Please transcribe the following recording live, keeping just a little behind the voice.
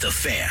The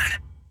Fan.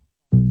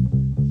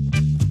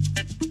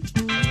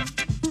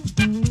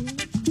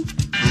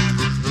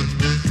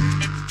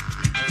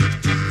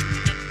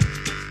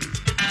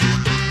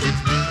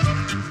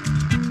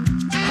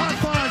 High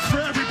fives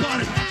for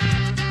everybody.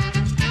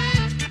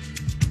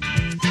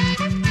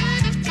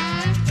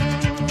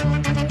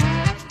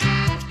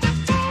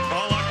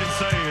 All I can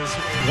say is,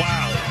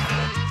 wow.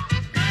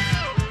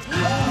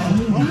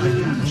 Oh my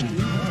gosh.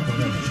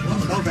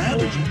 Above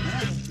average.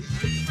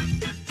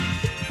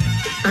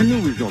 I knew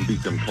we was going to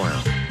beat them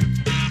clowns.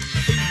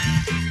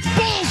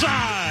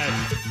 Bullseye!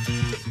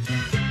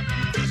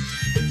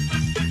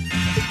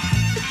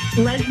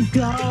 Let's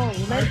go.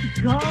 Let's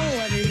go,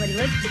 everybody.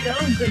 Let's go.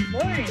 Good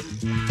morning.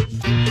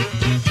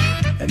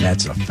 And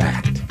that's a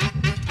fact.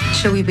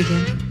 Shall we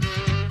begin?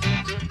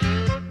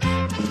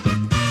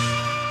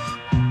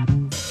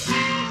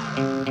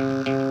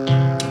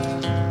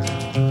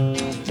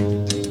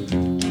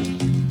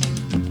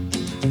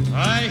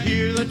 I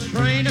hear the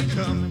train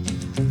a-comin',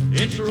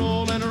 it's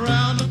rolling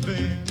around the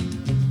bend,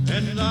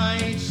 and I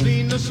ain't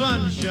seen the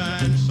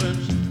sunshine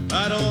since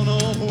I don't know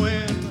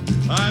when.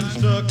 I'm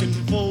stuck in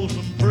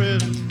Folsom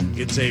Prison.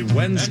 It's a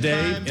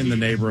Wednesday in the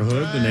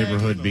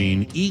neighborhood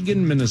being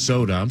Eagan,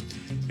 Minnesota,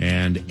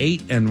 and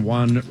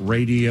 8-1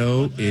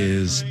 Radio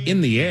is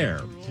in the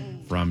air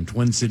from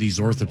Twin Cities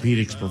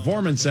Orthopedics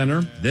Performance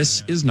Center.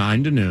 This is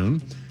 9 to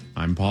noon.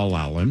 I'm Paul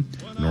Allen.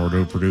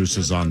 Nordo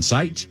produces on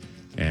site,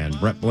 and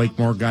Brett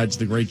Blakemore guides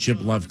the great ship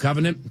Love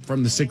Covenant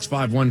from the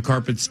 651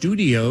 Carpet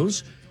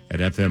Studios at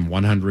FM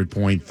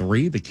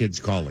 100.3. The kids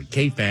call it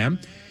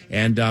KFAM.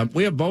 And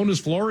we have Bonus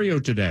Florio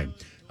today.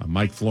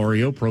 Mike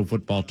Florio,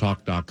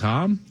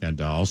 ProFootballTalk.com,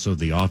 and also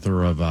the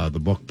author of the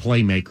book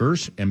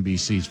Playmakers,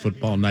 NBC's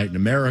Football Night in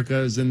America,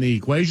 is in the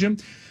equation.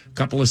 A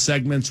couple of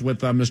segments with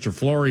Mr.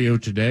 Florio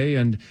today,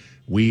 and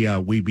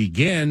we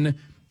begin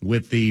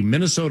with the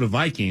Minnesota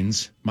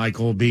Vikings,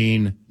 Michael,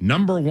 being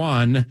number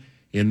one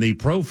in the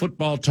Pro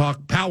Football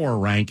Talk Power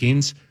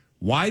Rankings.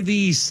 Why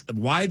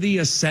the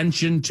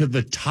ascension to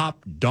the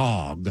top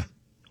dog?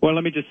 Well,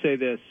 let me just say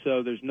this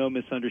so there's no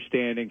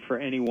misunderstanding for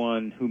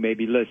anyone who may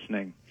be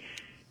listening.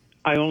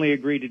 I only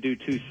agreed to do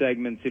 2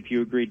 segments if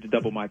you agreed to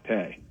double my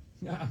pay.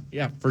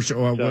 Yeah, for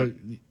sure. We're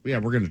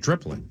going to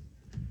triple it.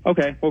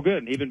 Okay, well,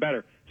 good, even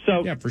better.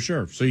 So yeah, for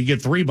sure. So you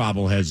get 3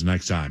 bobbleheads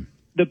next time.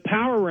 The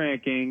power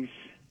rankings.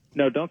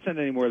 No, don't send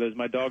any more of those.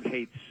 My dog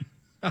hates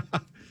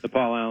the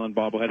Paul Allen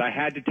bobblehead. I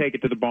had to take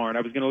it to the barn.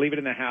 I was going to leave it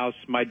in the house.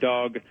 My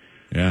dog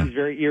is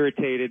very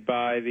irritated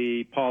by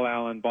the Paul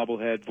Allen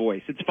bobblehead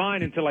voice. It's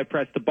fine until I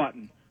press the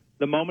button.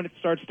 The moment it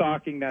starts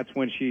talking, that's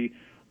when she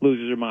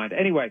loses her mind.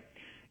 Anyway,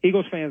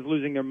 Eagles fans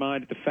losing their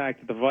mind at the fact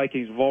that the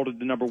Vikings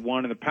vaulted to number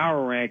 1 in the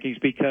power rankings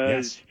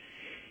because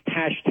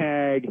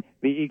hashtag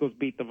the Eagles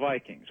beat the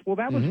Vikings. Well,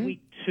 that was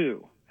week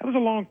 2. That was a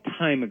long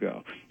time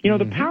ago. You know,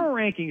 the power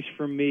rankings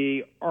for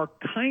me are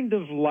kind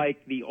of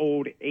like the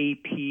old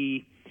AP.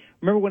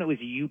 Remember when it was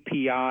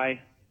UPI?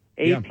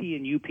 AP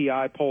and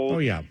UPI polls? Oh,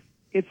 yeah.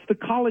 It's the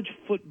college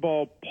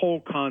football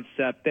poll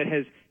concept that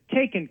has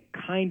taken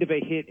kind of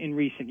a hit in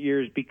recent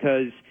years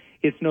because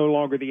it's no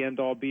longer the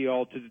end-all,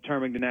 be-all to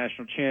determining the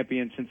national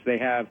champion since they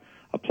have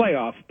a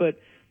playoff. But,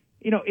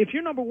 you know, if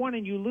you're number 1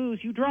 and you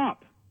lose, you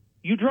drop.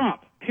 You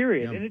drop,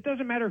 period. Yeah. And it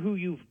doesn't matter who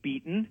you've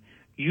beaten,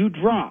 you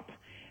drop.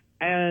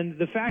 And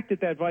the fact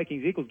that that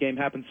Vikings-Eagles game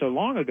happened so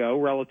long ago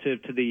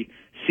relative to the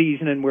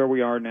season and where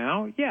we are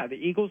now, yeah, the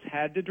Eagles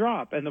had to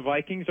drop. And the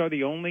Vikings are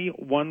the only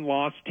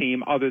one-loss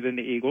team other than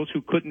the Eagles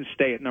who couldn't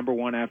stay at number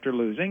 1 after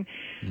losing.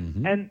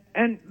 And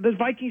the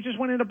Vikings just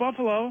went into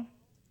Buffalo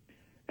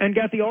and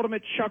got the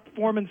ultimate Chuck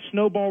Foreman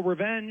snowball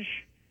revenge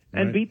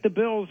and beat the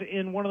Bills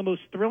in one of the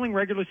most thrilling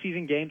regular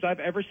season games I've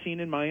ever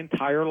seen in my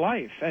entire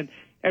life. And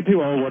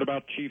people, what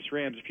about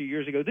Chiefs-Rams a few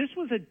years ago? This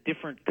was a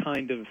different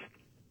kind of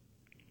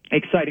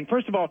exciting.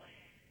 First of all,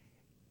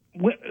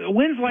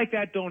 wins like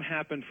that don't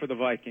happen for the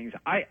Vikings.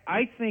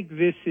 I think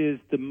this is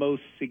the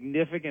most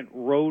significant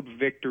road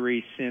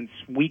victory since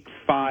Week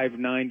 5,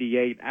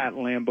 98 at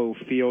Lambeau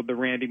Field, the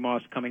Randy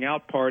Moss coming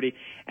out party.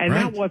 And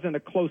that wasn't a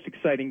close,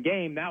 exciting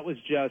game. That was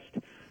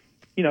just,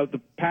 you know,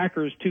 the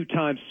Packers'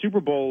 2-time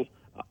Super Bowl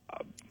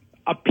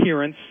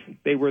appearance.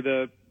 They were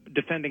the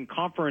defending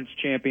conference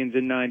champions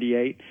in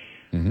 98.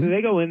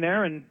 They go in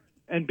there and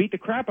beat the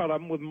crap out of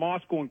them with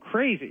Moss going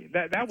crazy.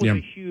 That was a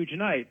huge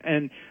night.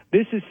 And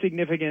this is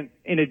significant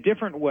in a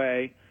different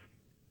way,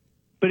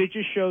 but it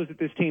just shows that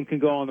this team can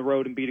go on the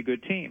road and beat a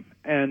good team.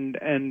 And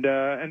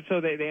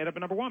so they end up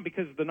at number 1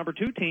 because the number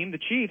 2 team, the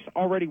Chiefs,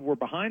 already were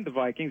behind the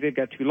Vikings. They've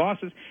got 2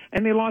 losses,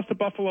 and they lost to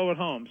Buffalo at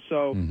home.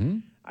 So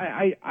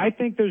I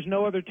think there's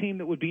no other team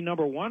that would be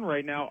number 1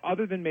 right now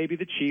other than maybe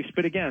the Chiefs.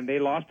 But again, they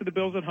lost to the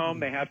Bills at home.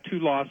 They have 2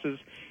 losses,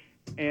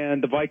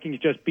 and the Vikings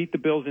just beat the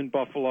Bills in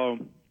Buffalo.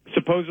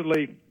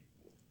 Supposedly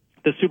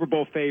the Super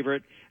Bowl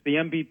favorite, the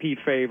MVP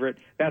favorite.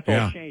 That's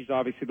all changed,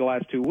 obviously, the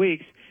last 2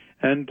 weeks.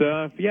 And,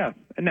 and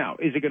now,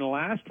 is it going to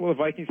last? Well, the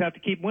Vikings have to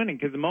keep winning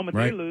because the moment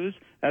they lose,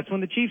 that's when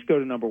the Chiefs go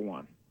to number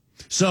 1.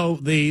 So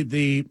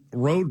the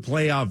road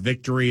playoff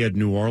victory at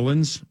New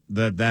Orleans,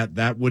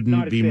 that wouldn't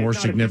Not as be big, more not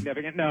as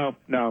significant. No.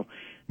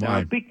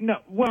 Why?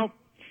 Well,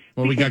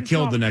 Well, we because got it's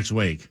killed not- the next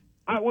week.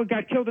 We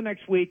got killed the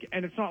next week,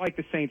 and it's not like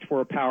the Saints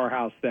were a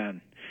powerhouse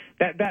then.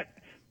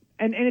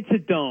 And it's a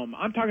dome.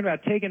 I'm talking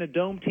about taking a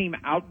dome team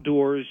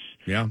outdoors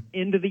Yeah.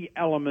 into the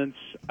elements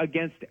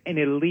against an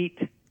elite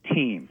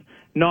team,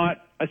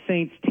 not a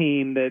Saints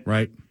team that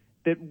Right.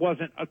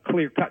 wasn't a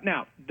clear cut.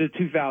 Now, the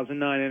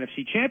 2009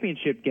 NFC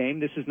Championship game,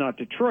 this is not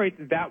Detroit.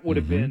 That would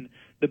have been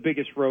the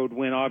biggest road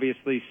win,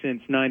 obviously,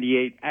 since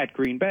 '98 at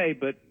Green Bay,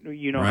 but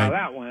you know how Right.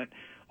 that went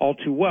all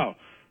too well.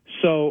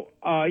 So,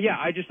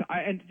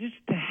 and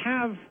just to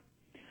have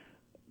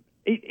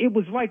it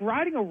was like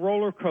riding a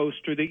roller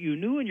coaster that you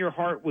knew in your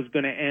heart was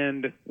going to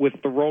end with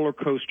the roller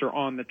coaster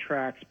on the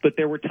tracks, but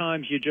there were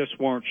times you just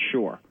weren't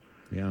sure.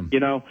 Yeah. You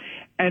know,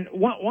 and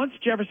once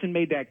Jefferson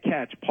made that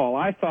catch, Paul,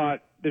 I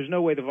thought there's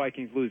no way the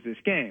Vikings lose this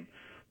game.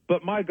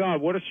 But my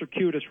God, what a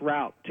circuitous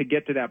route to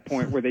get to that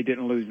point where they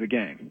didn't lose the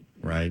game.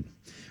 Right.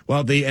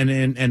 Well, and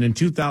in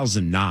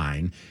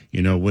 2009,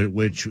 you know,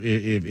 which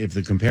if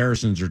the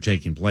comparisons are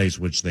taking place,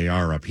 which they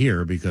are up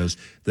here, because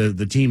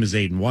the team is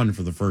 8-1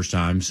 for the first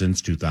time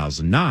since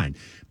 2009.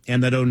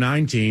 And that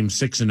 2009 team,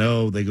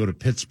 6-0, they go to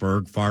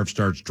Pittsburgh. Favre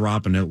starts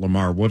dropping it.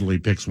 Lamar Woodley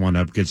picks one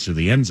up, gets to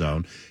the end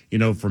zone. You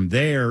know, from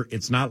there,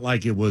 it's not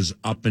like it was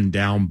up and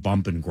down,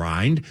 bump and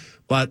grind,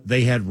 but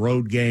they had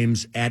road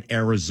games at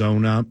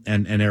Arizona,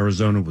 and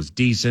Arizona was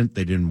decent.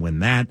 They didn't win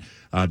that.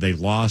 They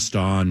lost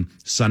on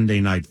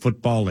Sunday Night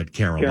Football at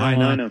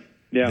Carolina.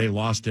 Yeah. They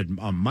lost it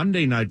on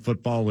Monday Night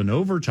Football in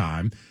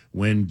overtime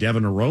when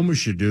Devin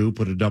Aromashodu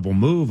put a double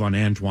move on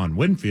Antoine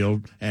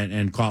Winfield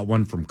and caught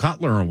one from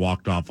Cutler and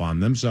walked off on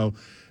them. So,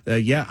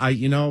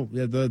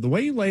 the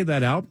way you lay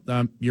that out,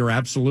 you're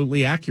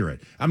absolutely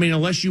accurate. I mean,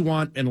 unless you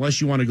want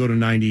to go to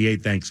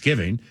 98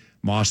 Thanksgiving,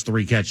 Moss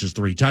 3 catches,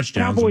 3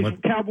 touchdowns.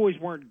 Cowboys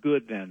weren't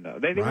good then, though.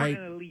 They Right. weren't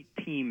an elite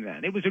team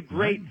then. It was a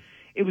great.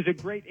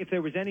 If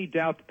there was any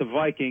doubt that the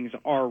Vikings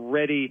are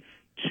ready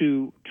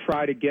to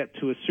try to get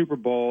to a Super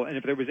Bowl, and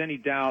if there was any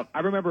doubt,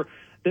 I remember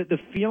the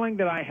feeling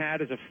that I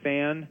had as a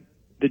fan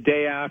the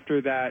day after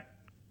that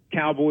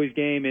Cowboys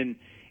game in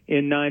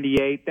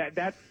 '98.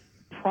 That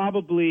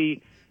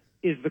probably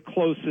is the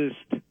closest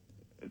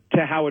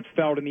to how it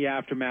felt in the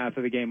aftermath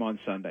of the game on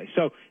Sunday.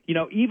 So, you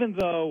know, even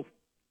though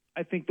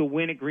I think the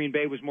win at Green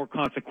Bay was more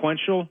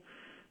consequential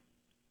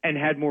and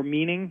had more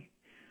meaning,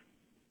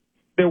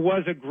 there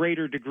was a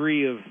greater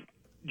degree of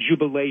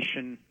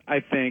jubilation,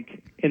 I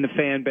think, in the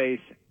fan base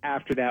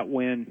after that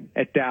win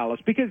at Dallas,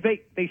 because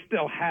they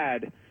still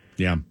had,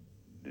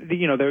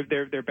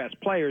 their best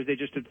players. They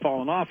just had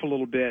fallen off a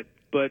little bit.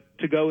 But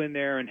to go in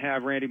there and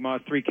have Randy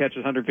Moss 3 catches,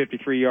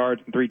 153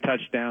 yards, and 3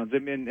 touchdowns,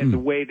 and the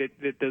way that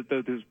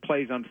those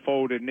plays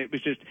unfolded, and it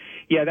was just,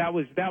 that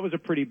was a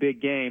pretty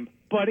big game.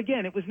 But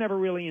again, it was never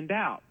really in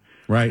doubt.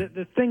 Right.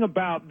 The thing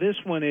about this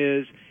one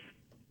is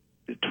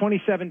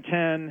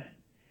 27-10.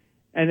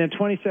 And then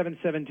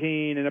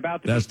 27-17, and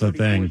about That's the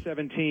thing.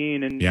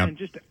 34-17, and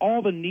just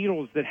all the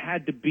needles that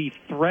had to be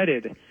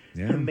threaded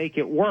to make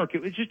it work.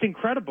 It was just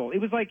incredible. It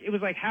was like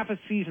half a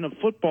season of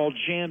football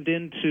jammed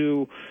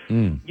into,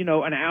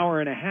 an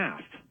hour and a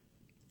half.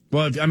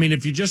 Well,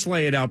 if you just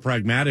lay it out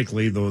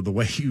pragmatically, the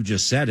way you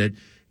just said it,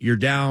 you're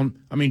down.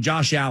 I mean,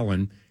 Josh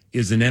Allen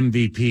is an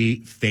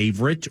MVP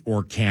favorite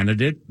or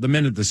candidate the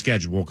minute the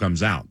schedule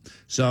comes out.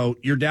 So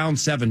you're down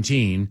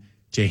 17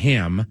 to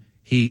him.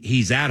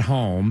 He's at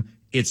home.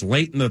 It's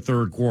late in the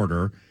third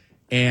quarter,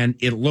 and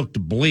it looked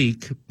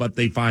bleak, but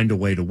they find a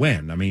way to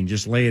win. I mean,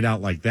 just lay it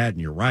out like that,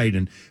 and you're right.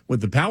 And with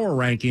the power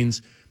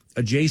rankings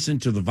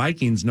adjacent to the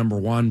Vikings, number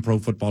 1,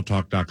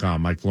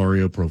 ProFootballTalk.com. Mike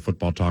Florio,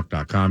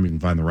 ProFootballTalk.com. You can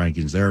find the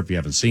rankings there if you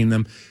haven't seen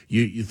them.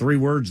 You 3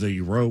 words that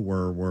you wrote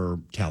were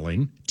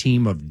telling.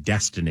 Team of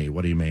destiny.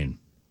 What do you mean?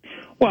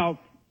 Well,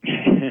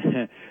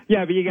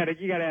 yeah, but you got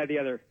to add the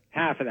other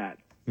half of that.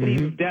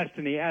 Team of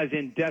destiny, as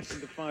in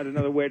destined to find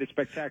another way to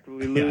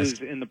spectacularly lose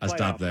in the playoffs. I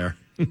stopped there.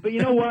 But you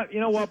know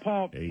what,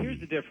 Paul? Hey. Here's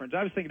the difference.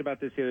 I was thinking about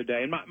this the other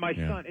day, and my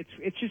son.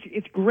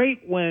 It's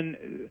great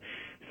when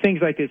things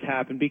like this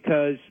happen,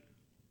 because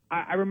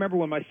I remember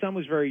when my son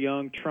was very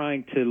young,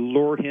 trying to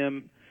lure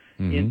him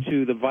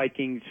into the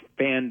Vikings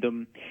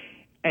fandom,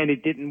 and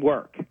it didn't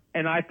work.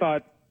 And I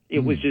thought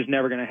it was just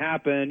never going to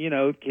happen. You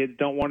know, kids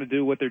don't want to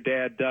do what their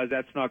dad does.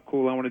 That's not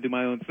cool. I want to do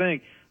my own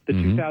thing. The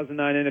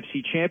 2009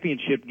 NFC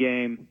Championship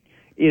game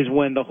is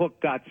when the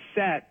hook got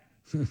set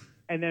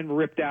and then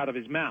ripped out of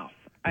his mouth.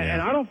 Yeah.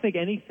 And I don't think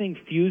anything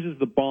fuses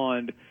the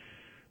bond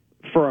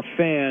for a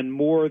fan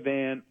more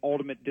than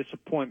ultimate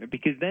disappointment,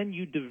 because then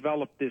you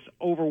develop this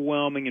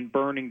overwhelming and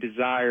burning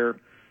desire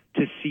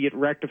to see it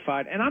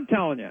rectified. And I'm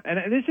telling you,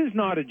 and this is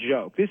not a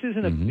joke. This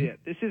isn't a bit.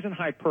 This isn't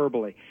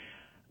hyperbole.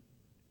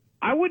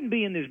 I wouldn't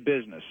be in this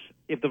business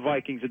if the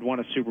Vikings had won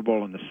a Super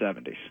Bowl in the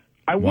 70s.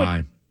 I wouldn't.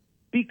 Why?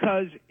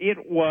 Because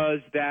it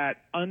was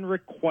that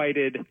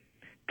unrequited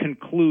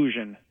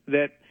conclusion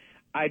that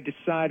I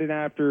decided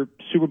after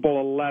Super Bowl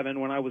 11,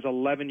 when I was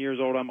 11 years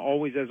old, I'm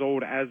always as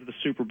old as the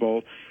Super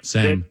Bowl.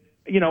 Same.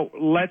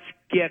 let's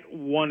get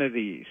one of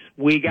these.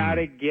 We got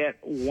to get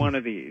one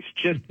of these.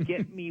 Just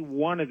get me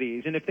one of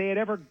these. And if they had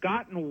ever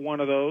gotten one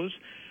of those,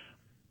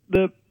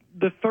 the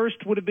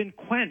thirst would have been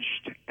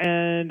quenched,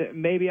 and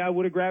maybe I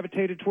would have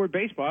gravitated toward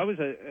baseball. I was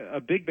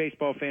a big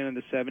baseball fan in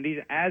the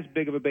 70s, as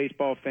big of a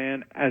baseball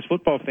fan as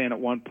football fan at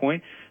one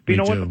point. But you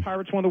know what? The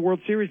Pirates won the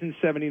World Series in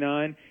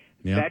 79.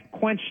 Yep. That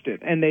quenched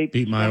it, and they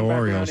beat my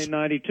Orioles in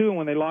 '92. And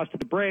when they lost to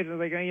the Braves, I was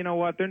like, hey, you know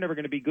what? They're never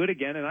going to be good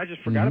again. And I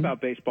just forgot about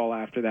baseball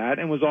after that,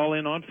 and was all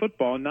in on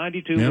football. And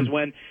 '92 was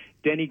when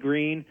Denny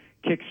Green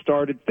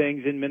kick-started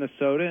things in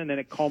Minnesota, and then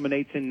it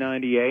culminates in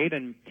 '98.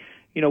 And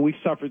we've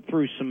suffered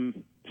through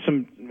some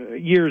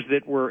years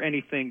that were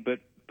anything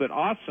but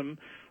awesome,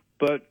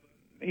 but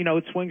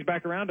it swings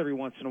back around every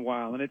once in a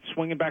while, and it's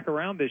swinging back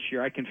around this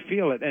year. I can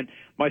feel it, and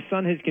my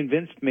son has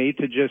convinced me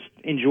to just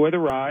enjoy the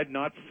ride,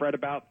 not fret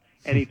about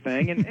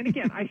anything. And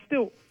again, I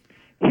still.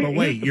 But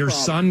wait, your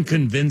son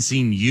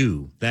convincing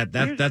you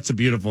that's a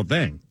beautiful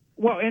thing.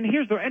 Well, and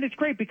it's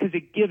great because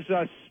it gives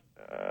us,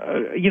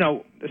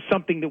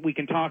 something that we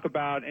can talk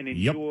about and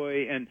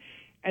enjoy. Yep.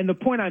 And the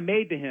point I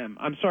made to him,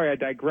 I'm sorry I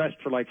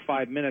digressed for like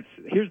 5 minutes.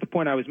 Here's the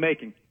point I was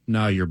making.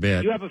 No, you're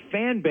bad. You have a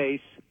fan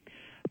base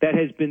that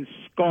has been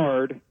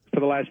scarred for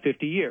the last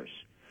 50 years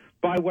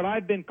by what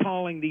I've been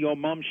calling the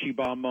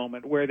Omamshiba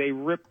moment, where they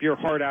rip your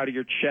heart out of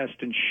your chest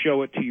and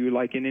show it to you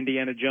like in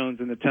Indiana Jones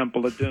and the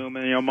Temple of Doom,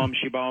 and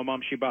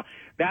Omamshiba.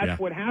 That's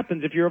what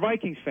happens if you're a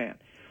Vikings fan.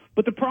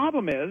 But the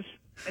problem is,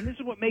 and this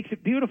is what makes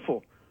it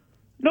beautiful,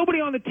 nobody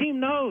on the team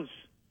knows.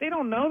 They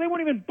don't know. They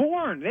weren't even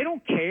born. They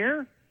don't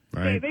care.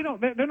 Right.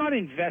 They're not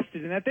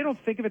invested in that. They don't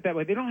think of it that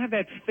way. They don't have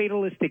that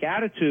fatalistic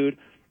attitude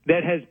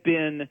that has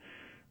been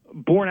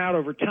borne out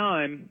over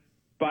time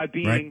by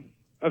being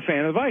a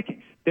fan of the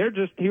Vikings. They're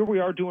just, here we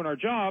are doing our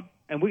job,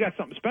 and we got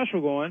something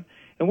special going.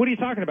 And what are you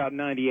talking about in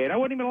 98? I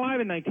wasn't even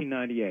alive in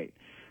 1998.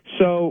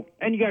 So,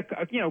 and you got,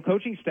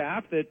 coaching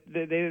staff that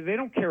they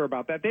don't care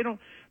about that. They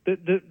don't,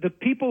 the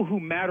people who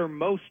matter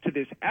most to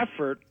this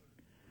effort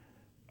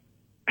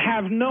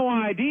have no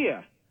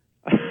idea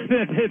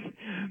that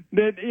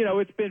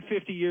it's been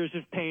 50 years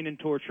of pain and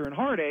torture and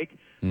heartache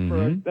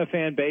for a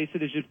fan base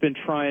that has just been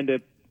trying to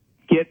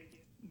get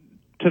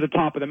to the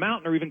top of the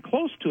mountain or even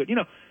close to it.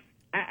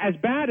 As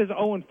bad as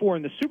 0-4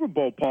 in the Super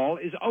Bowl, Paul,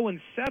 is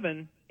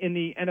 0-7 in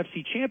the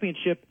NFC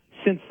Championship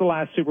since the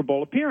last Super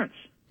Bowl appearance.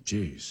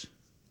 Jeez.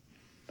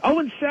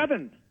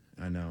 0-7.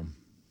 I know.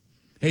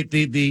 Hey,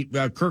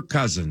 the Kirk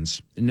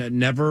Cousins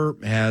never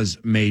has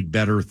made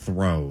better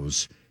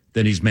throws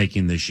than he's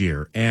making this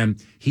year.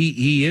 And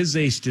he is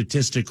a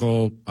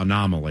statistical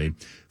anomaly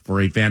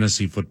for a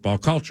fantasy football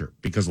culture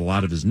because a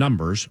lot of his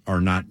numbers are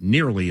not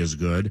nearly as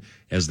good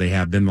as they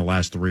have been the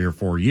last 3 or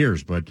 4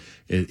 years. But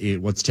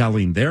what's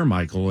telling there,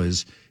 Michael,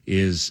 is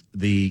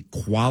the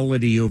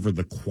quality over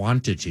the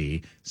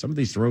quantity. Some of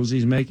these throws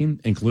he's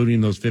making,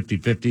 including those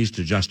 50-50s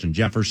to Justin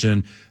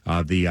Jefferson.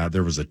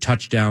 There was a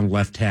touchdown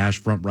left hash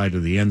front right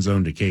of the end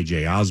zone to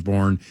KJ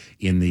Osborne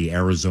in the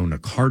Arizona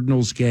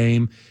Cardinals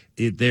game.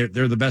 They're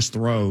the best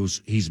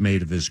throws he's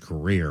made of his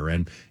career.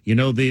 And,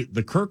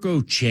 the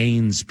Kirko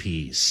Chains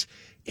piece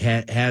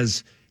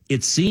has,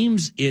 it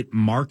seems it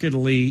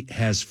markedly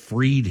has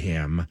freed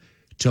him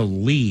to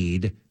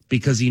lead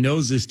because he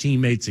knows his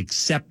teammates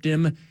accept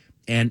him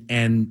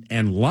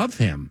and love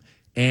him.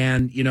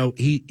 And,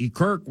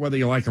 Kirk, whether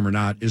you like him or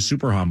not, is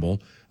super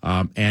humble.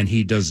 And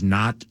he does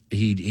not,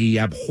 he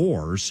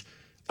abhors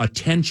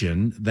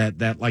attention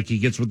that like he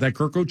gets with that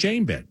Kirko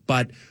chain bit.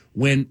 But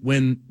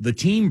when the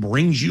team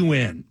brings you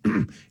in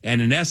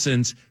and in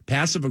essence,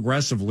 passive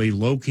aggressively,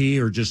 low key,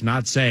 or just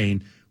not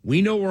saying,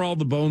 we know where all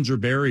the bones are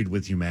buried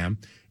with you, ma'am.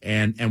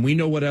 And we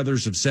know what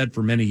others have said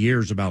for many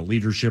years about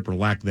leadership or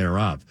lack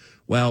thereof.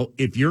 Well,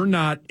 if you're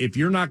not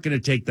going to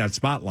take that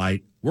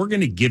spotlight, we're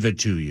going to give it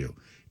to you.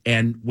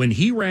 And when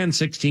he ran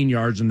 16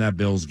 yards in that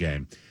Bills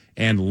game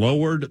and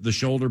lowered the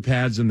shoulder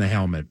pads in the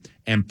helmet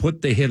and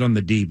put the hit on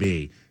the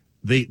DB,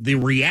 the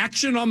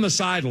reaction on the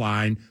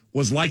sideline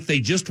was like they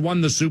just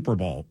won the Super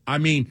Bowl. I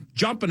mean,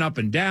 jumping up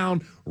and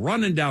down,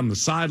 running down the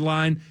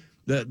sideline.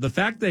 The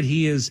fact that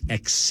he is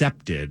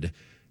accepted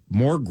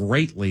more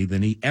greatly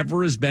than he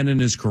ever has been in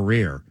his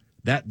career,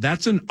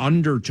 that's an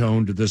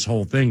undertone to this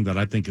whole thing that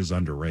I think is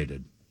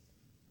underrated.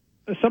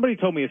 Somebody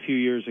told me a few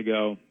years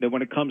ago that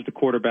when it comes to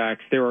quarterbacks,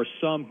 there are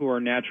some who are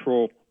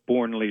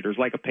natural-born leaders,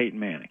 like a Peyton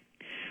Manning,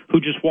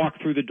 who just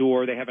walk through the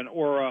door. They have an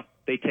aura.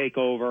 They take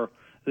over.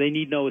 They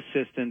need no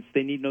assistance.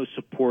 They need no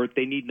support.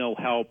 They need no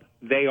help.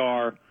 They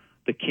are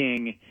the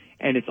king,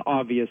 and it's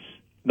obvious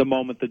the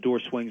moment the door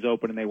swings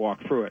open and they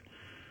walk through it.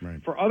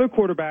 Right. For other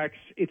quarterbacks,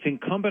 it's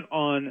incumbent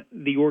on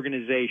the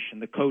organization,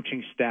 the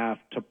coaching staff,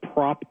 to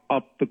prop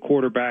up the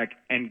quarterback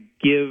and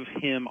give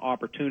him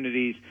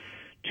opportunities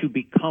to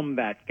become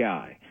that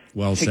guy.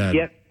 Well to said.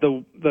 Get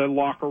the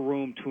locker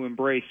room to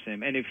embrace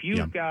him. And if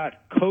you've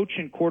got coach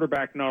and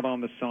quarterback not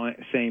on the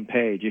same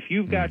page, if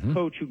you've got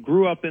coach who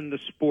grew up in the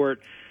sport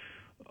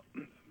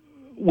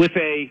with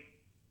a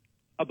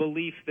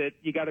belief that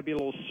you got to be a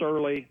little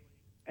surly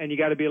and you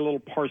got to be a little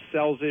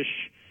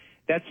Parcells-ish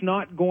that's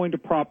not going to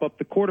prop up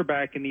the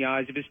quarterback in the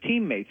eyes of his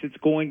teammates. It's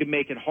going to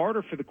make it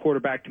harder for the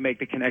quarterback to make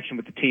the connection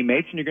with the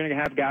teammates, and you're going to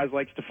have guys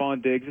like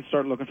Stephon Diggs that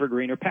start looking for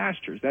greener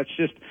pastures. That's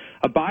just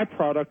a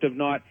byproduct of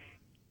not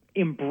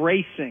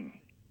embracing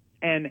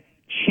and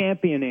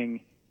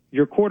championing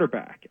your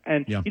quarterback.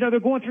 And, they're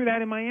going through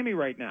that in Miami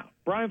right now.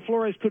 Brian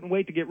Flores couldn't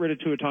wait to get rid of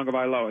Tua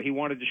Tagovailoa. He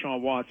wanted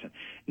Deshaun Watson.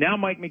 Now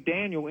Mike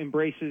McDaniel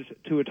embraces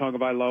Tua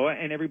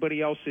Tagovailoa, and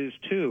everybody else is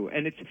too.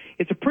 And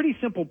it's a pretty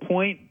simple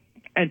point.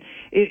 And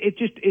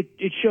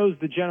it shows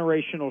the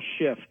generational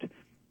shift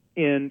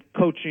in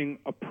coaching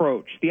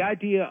approach. The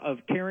idea of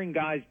tearing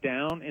guys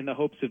down in the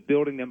hopes of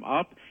building them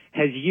up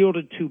has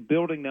yielded to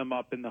building them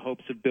up in the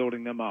hopes of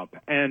building them up.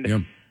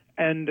 And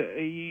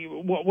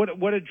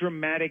what a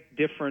dramatic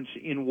difference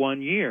in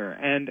 1 year.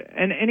 And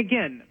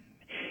again,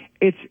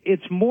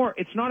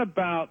 it's not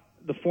about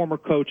the former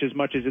coach as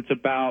much as it's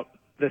about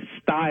the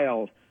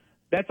style.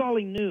 That's all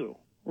he knew.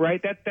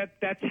 Right?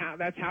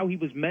 That's how he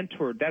was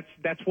mentored.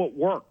 That's what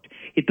worked.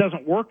 It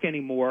doesn't work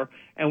anymore,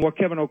 and what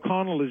Kevin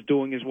O'Connell is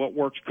doing is what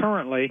works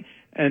currently.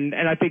 And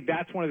I think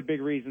that's one of the big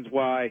reasons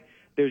why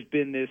there's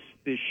been this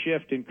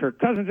shift in Kirk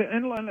Cousins.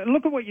 And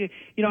look at what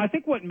I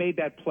think what made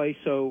that play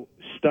so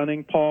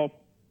stunning, Paul.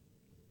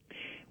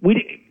 We've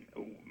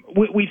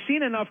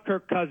seen enough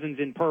Kirk Cousins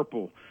in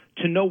purple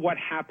to know what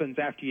happens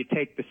after you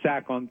take the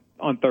sack on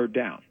third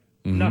down.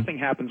 Mm-hmm. Nothing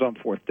happens on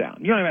fourth down.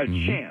 You don't even have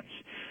a chance.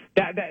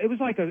 That it was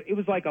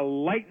like a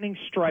lightning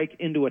strike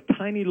into a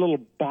tiny little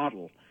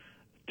bottle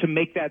to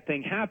make that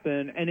thing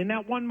happen. And in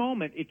that one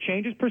moment, it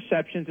changes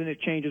perceptions and it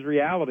changes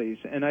realities.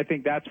 And I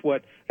think that's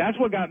what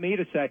got me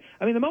to say.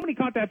 I mean, the moment he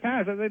caught that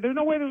pass, I said, "There's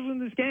no way this was in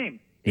this game."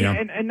 Yeah.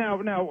 And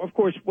now, of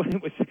course, when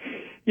it was,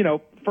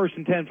 1st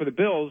and 10 for the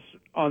Bills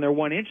on their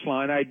 1-inch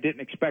line, I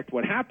didn't expect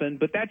what happened.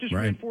 But that just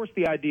reinforced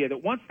the idea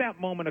that once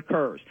that moment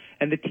occurs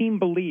and the team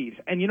believes,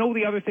 and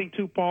the other thing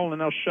too, Paul,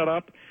 and I'll shut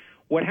up.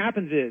 What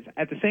happens is,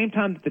 at the same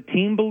time that the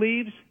team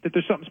believes that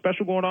there's something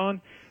special going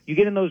on, you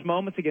get in those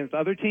moments against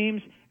other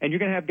teams, and you're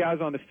going to have guys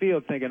on the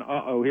field thinking,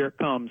 uh-oh, here it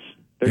comes.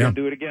 They're going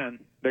to do it again.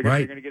 They're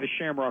going to get a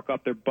shamrock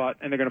up their butt,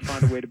 and they're going to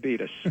find a way to beat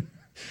us.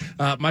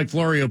 Mike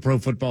Florio,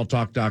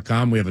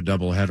 ProFootballTalk.com. We have a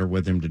doubleheader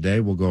with him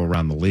today. We'll go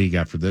around the league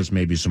after this,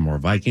 maybe some more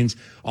Vikings.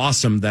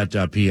 Awesome that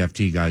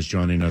PFT guy's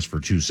joining us for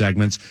 2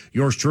 segments.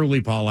 Yours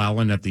truly, Paul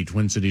Allen, at the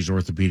Twin Cities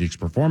Orthopedics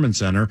Performance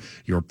Center,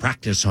 your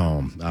practice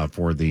home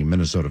for the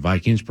Minnesota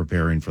Vikings,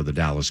 preparing for the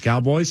Dallas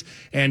Cowboys.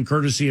 And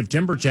courtesy of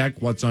TimberTech,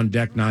 what's on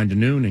deck 9 to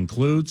noon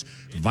includes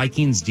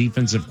Vikings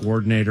defensive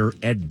coordinator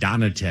Ed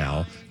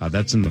Donatel.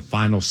 That's in the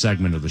final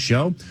segment of the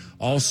show.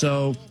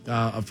 Also,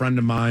 a friend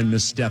of mine,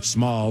 Miss Steph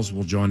Smalls,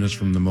 will join us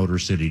from the Motor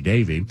City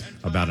Davy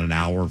about an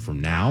hour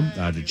from now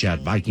to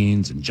chat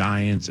Vikings and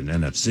Giants and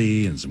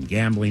NFC and some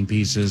gambling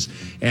pieces.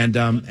 And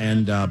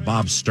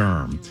Bob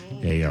Sturm,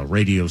 a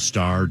radio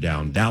star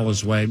down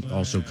Dallas way,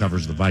 also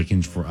covers the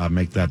Vikings for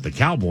make that the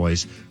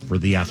Cowboys for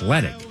The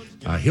Athletic.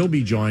 He'll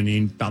be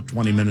joining about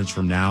 20 minutes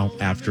from now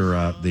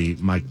after the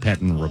Mike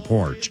Pettin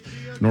report.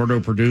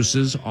 Nordo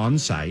produces on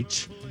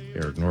site.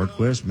 Eric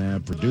Nordquist,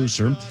 man,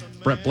 producer.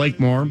 Brett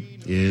Blakemore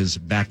is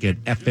back at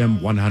FM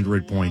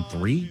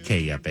 100.3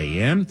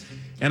 KFAN.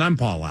 And I'm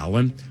Paul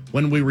Allen.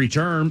 When we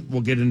return,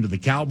 we'll get into the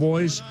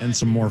Cowboys and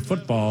some more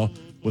football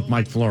with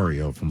Mike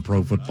Florio from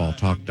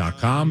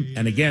ProFootballTalk.com.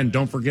 And again,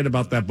 don't forget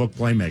about that book,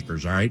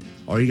 Playmakers, all right?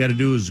 All you got to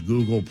do is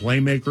Google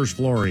Playmakers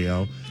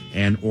Florio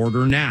and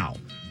order now.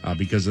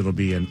 Because it'll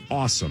be an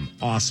awesome,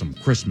 awesome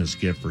Christmas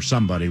gift for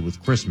somebody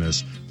with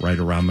Christmas right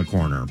around the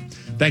corner.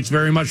 Thanks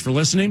very much for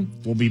listening.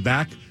 We'll be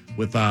back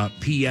with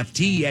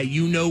PFT at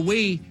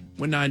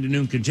when 9 to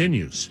noon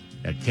continues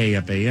at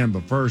KFAN.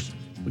 But first,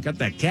 we got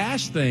that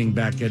cash thing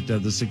back at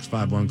the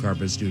 651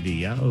 Carpet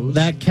Studios.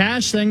 That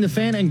cash thing, the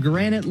Fan and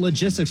Granite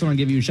Logistics want to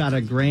give you a shot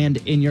at grand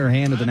in your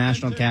hand at the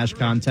National Cash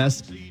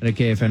Contest at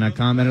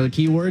KFAN.com. Enter the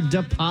keyword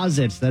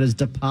deposit. That is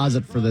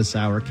deposit for this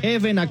hour.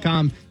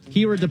 KFAN.com.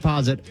 Keyword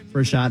deposit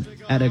for a shot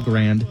at a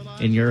grand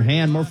in your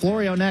hand. More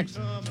Florio next.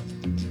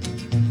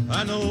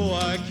 I know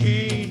I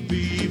can't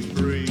be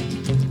free,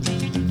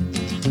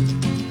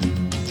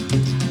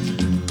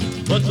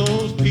 but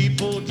those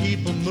people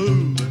keep a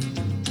moving,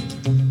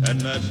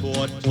 and that's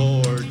what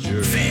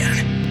torture.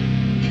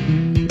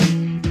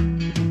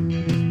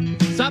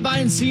 Stop by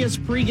and see us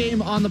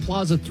pregame on the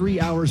Plaza 3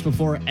 hours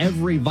before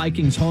every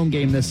Vikings home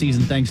game this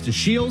season thanks to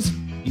Shields.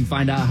 You can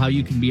find out how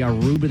you can be our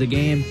Rube of the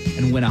game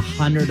and win a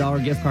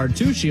 $100 gift card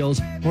to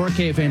Shields or at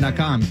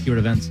KFAN.com. Keyword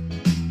events.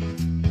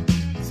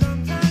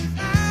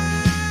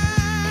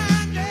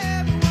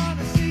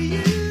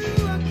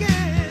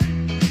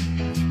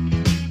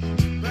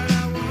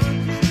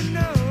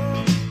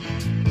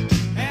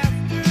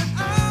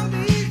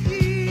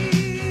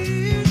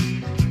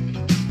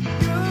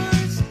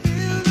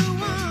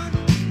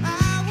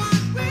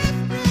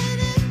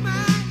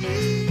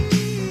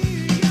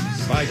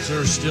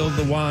 Are still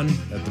the one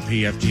at the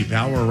PFT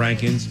Power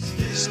Rankings.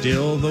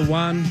 Still the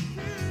one.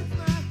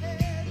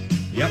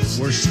 Yep,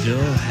 we're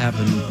still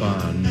having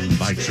fun.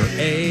 Bikes are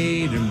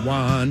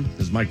 8-1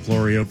 as Mike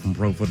Florio from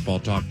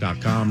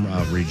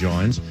ProFootballTalk.com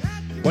rejoins.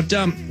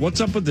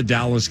 What's up with the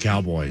Dallas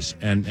Cowboys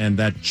and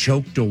that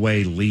choked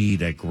away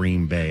lead at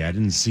Green Bay? I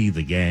didn't see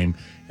the game,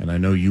 and I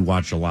know you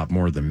watch a lot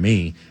more than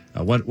me.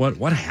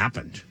 What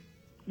happened?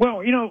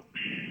 Well,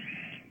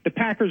 the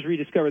Packers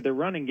rediscovered their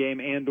running game,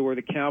 and/or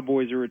the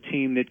Cowboys are a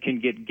team that can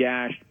get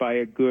gashed by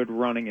a good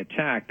running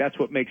attack. That's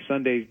what makes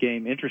Sunday's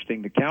game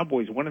interesting. The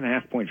Cowboys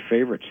 1.5-point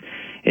favorites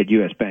at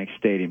U.S. Bank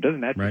Stadium.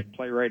 Doesn't that just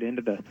play right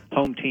into the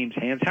home team's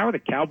hands? How are the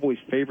Cowboys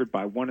favored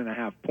by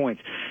 1.5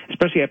 points,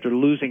 especially after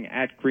losing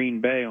at Green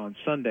Bay on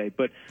Sunday?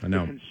 But the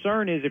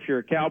concern is, if you're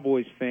a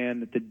Cowboys fan,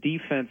 that the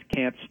defense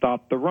can't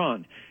stop the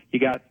run. You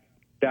got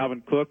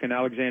Dalvin Cook and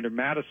Alexander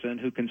Mattison,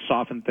 who can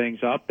soften things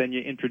up. Then you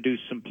introduce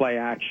some play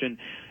action,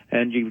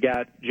 and you've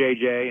got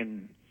JJ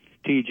and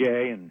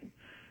TJ and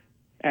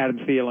Adam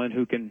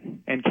Thielen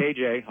and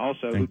KJ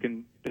also who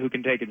can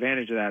take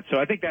advantage of that. So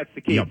I think that's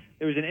the key. Yep.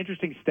 There was an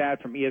interesting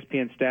stat from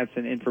ESPN Stats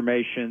and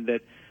Information that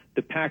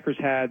the Packers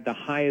had the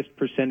highest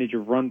percentage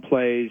of run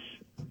plays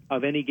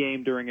of any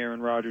game during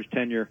Aaron Rodgers'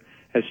 tenure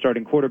as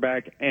starting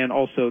quarterback, and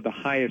also the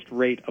highest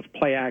rate of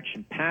play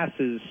action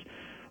passes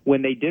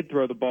when they did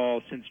throw the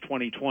ball since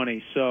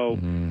 2020. So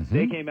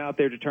they came out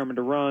there determined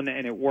to run,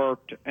 and it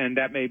worked, and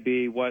that may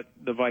be what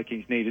the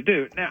Vikings need to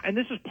do. Now, and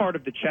this is part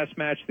of the chess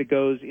match that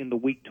goes in the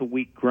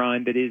week-to-week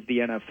grind that is the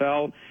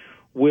NFL.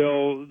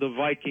 Will the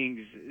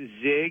Vikings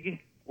zig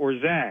or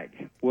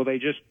zag? Will they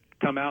just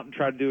come out and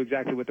try to do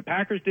exactly what the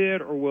Packers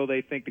did, or will they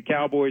think the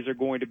Cowboys are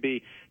going to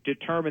be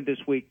determined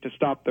this week to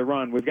stop the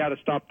run? We've got to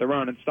stop the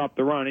run,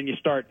 and you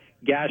start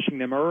gashing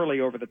them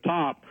early over the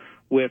top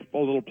with a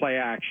little play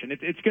action.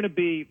 It's going to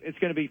be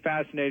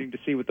fascinating to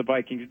see what the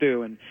Vikings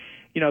do. And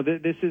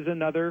this is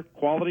another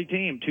quality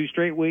team. 2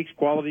 straight weeks,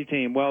 quality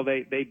team. Well,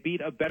 they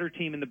beat a better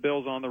team in the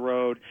Bills on the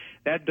road.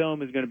 That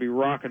dome is going to be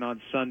rocking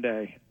on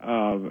Sunday.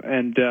 The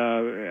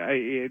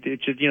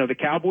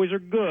Cowboys are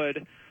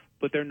good,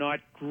 but they're not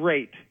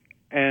great.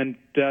 And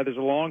there's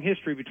a long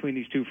history between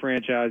these two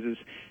franchises,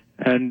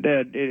 and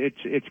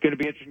it's going to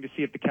be interesting to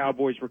see if the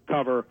Cowboys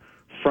recover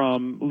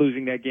from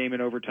losing that game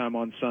in overtime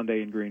on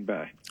Sunday in Green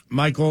Bay.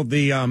 Michael,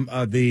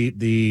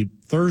 the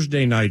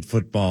Thursday Night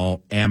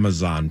Football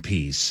Amazon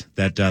piece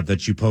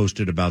that you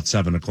posted about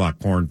 7:00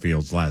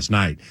 cornfields last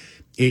night,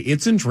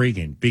 it's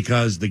intriguing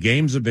because the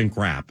games have been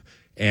crap,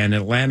 and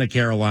Atlanta,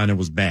 Carolina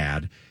was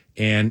bad,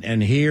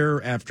 and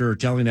here, after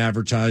telling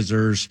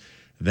advertisers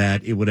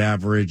that it would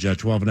average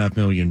 12.5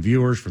 million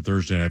viewers for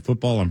Thursday Night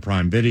Football on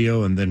Prime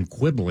Video, and then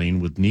quibbling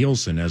with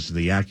Nielsen as to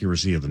the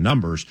accuracy of the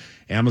numbers,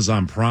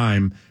 Amazon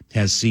Prime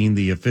has seen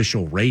the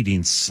official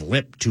ratings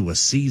slip to a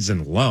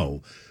season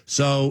low.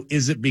 So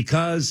is it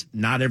because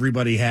not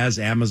everybody has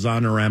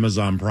Amazon or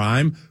Amazon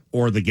Prime,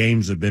 or the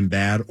games have been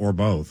bad, or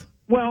both?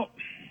 Well,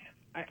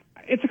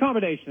 it's a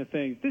combination of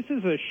things. This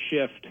is a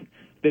shift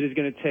that is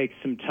going to take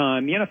some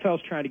time. The NFL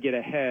is trying to get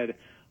ahead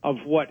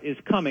of what is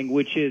coming,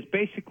 which is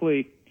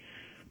basically,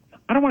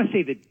 I don't want to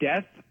say the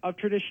death of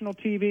traditional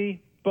TV,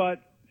 but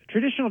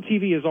traditional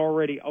TV is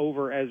already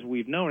over as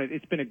we've known it.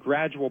 It's been a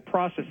gradual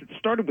process. It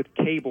started with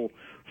cable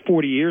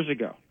 40 years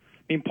ago.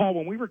 I mean, Paul,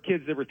 when we were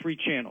kids, there were 3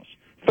 channels.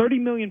 30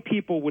 million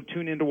people would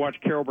tune in to watch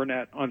Carol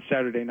Burnett on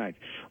Saturday nights.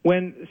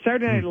 When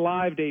Saturday Night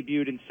Live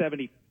debuted in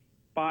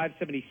 75,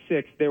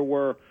 76, there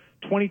were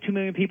 22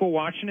 million people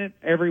watching it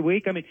every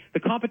week. I mean, the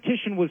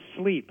competition was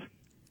sleep.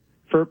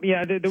 There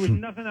was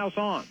nothing else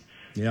on.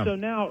 Yeah. So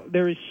now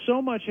there is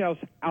so much else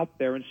out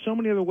there and so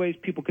many other ways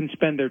people can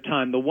spend their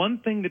time. The one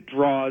thing that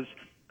draws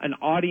an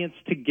audience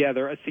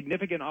together, a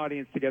significant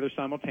audience together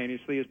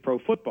simultaneously, is pro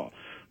football.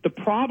 The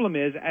problem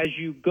is, as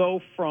you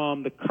go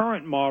from the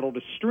current model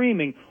to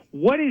streaming,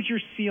 what is your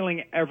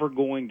ceiling ever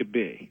going to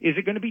be? Is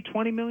it going to be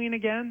 20 million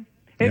again?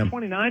 They had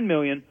 29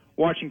 million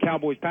watching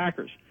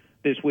Cowboys-Packers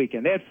this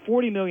weekend. They had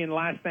 40 million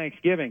last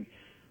Thanksgiving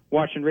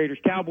watching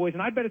Raiders-Cowboys,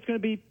 and I bet it's going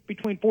to be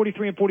between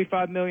 43 and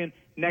 45 million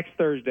next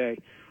Thursday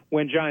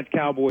when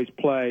Giants-Cowboys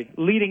play,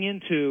 leading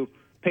into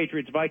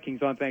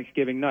Patriots-Vikings on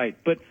Thanksgiving night.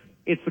 But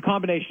it's the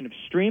combination of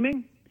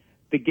streaming.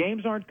 The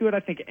games aren't good. I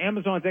think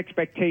Amazon's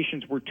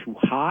expectations were too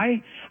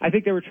high. I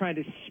think they were trying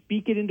to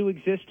speak it into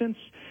existence.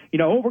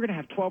 We're going to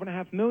have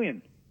 12.5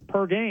 million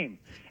per game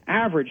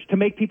average to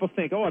make people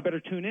think, I better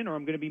tune in or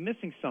I'm going to be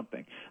missing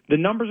something. The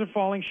numbers are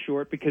falling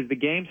short because the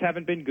games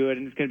haven't been good,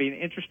 and it's going to be an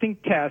interesting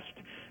test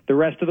the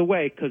rest of the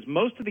way because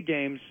most of the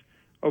games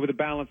over the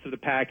balance of the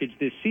package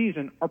this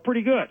season are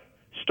pretty good,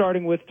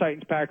 starting with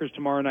Titans-Packers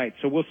tomorrow night.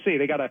 So we'll see.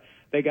 They got a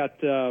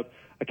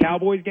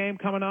Cowboys game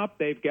coming up.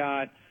 They've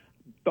got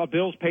a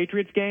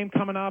Bills-Patriots game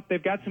coming up.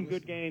 They've got some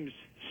good games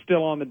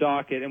still on the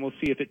docket, and we'll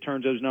see if it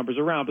turns those numbers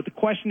around. But the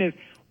question is,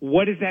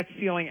 what is that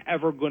ceiling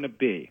ever going to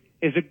be?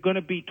 Is it going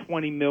to be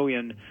 20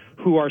 million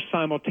who are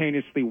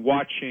simultaneously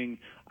watching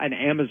an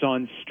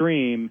Amazon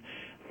stream,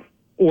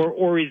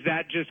 or is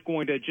that just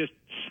going to just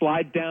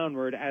slide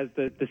downward as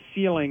the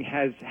ceiling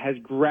has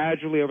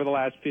gradually over the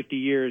last 50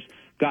 years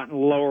gotten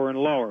lower and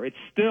lower? It's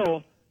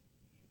still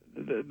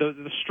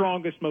the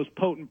strongest, most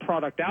potent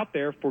product out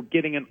there for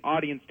getting an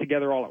audience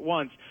together all at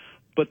once,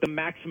 but the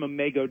maximum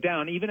may go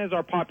down even as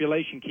our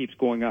population keeps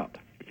going up.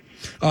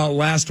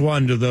 Last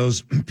one to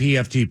those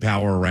PFT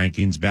power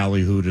rankings,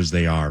 ballyhooed as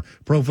they are.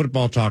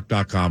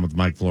 ProFootballTalk.com with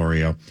Mike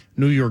Florio.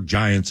 New York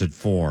Giants at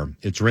 4.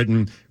 It's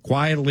written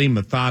quietly,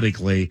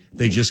 methodically.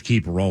 They just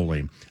keep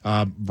rolling.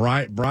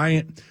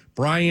 Brian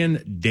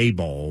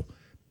Daboll,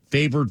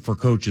 favored for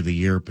Coach of the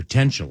Year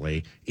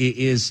potentially.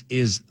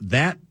 Is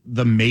that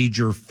the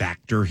major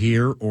factor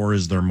here, or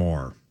is there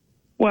more?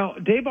 Well,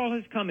 Daboll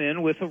has come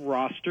in with a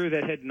roster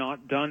that had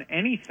not done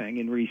anything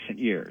in recent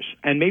years.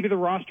 And maybe the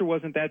roster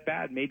wasn't that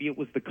bad. Maybe it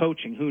was the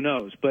coaching. Who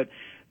knows? But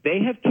they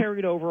have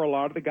carried over a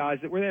lot of the guys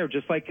that were there,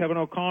 just like Kevin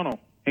O'Connell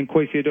and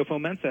Kwesi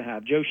Adolfo-Mensah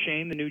have. Joe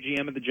Shane, the new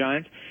GM of the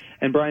Giants,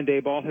 and Brian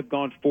Daboll have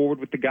gone forward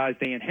with the guys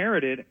they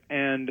inherited,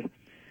 and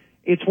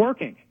it's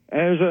working.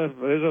 There's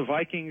a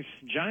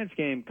Vikings-Giants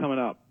game coming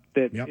up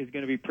that is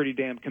going to be pretty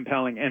damn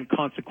compelling and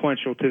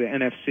consequential to the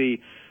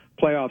NFC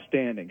playoff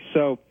standings.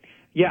 So,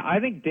 yeah, I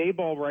think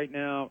Daboll right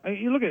now,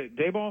 you look at it,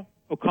 Daboll,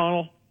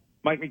 O'Connell,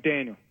 Mike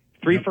McDaniel,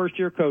 3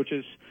 first-year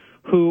coaches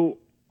who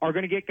are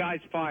going to get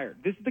guys fired.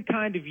 This is the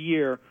kind of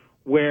year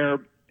where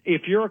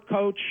if you're a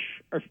coach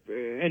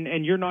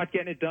and you're not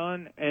getting it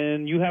done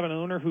and you have an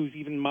owner who's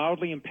even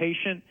mildly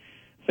impatient,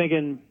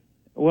 thinking,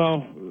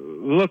 well,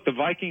 look, the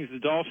Vikings, the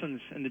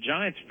Dolphins, and the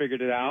Giants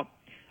figured it out,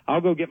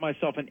 I'll go get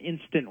myself an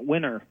instant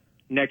winner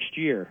next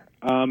year.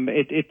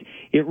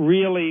 It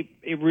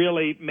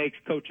really makes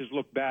coaches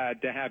look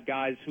bad to have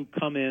guys who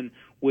come in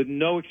with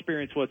no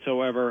experience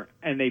whatsoever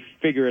and they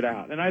figure it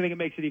out. And I think it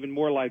makes it even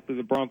more likely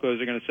the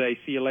Broncos are going to say,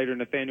 see you later,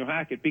 Nathaniel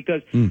Hackett,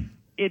 because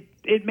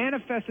it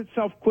manifests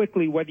itself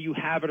quickly whether you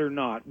have it or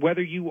not,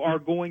 whether you are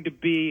going to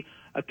be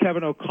a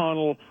Kevin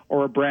O'Connell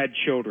or a Brad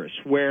Childress,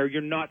 where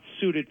you're not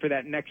suited for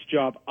that next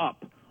job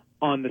up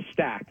on the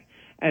stack.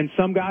 And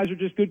some guys are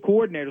just good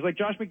coordinators, like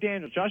Josh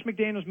McDaniels. Josh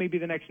McDaniels may be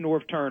the next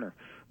Norv Turner.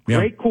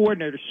 Great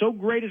coordinator, so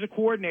great as a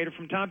coordinator.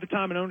 From time to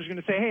time, an owner's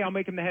going to say, hey, I'll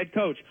make him the head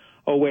coach.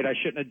 Oh, wait, I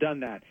shouldn't have done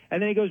that. And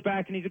then he goes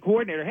back and he's a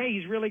coordinator. Hey,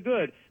 he's really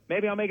good.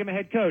 Maybe I'll make him a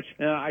head coach.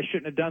 I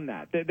shouldn't have done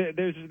that.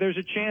 There's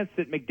a chance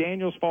that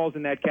McDaniels falls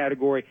in that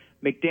category.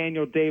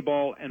 McDaniel,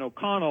 Daboll, and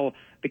O'Connell,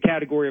 the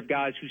category of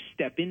guys who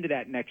step into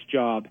that next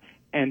job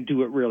and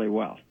do it really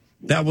well.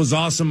 That was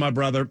awesome, my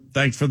brother.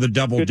 Thanks for the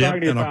double Good dip.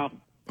 talking to you, pal.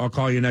 I'll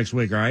call you next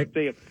week, all right?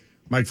 See you.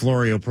 Mike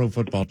Florio,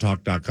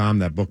 ProFootballTalk.com.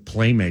 That book,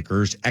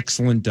 Playmakers,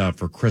 excellent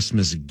for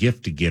Christmas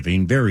gift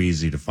giving. Very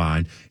easy to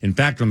find. In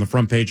fact, on the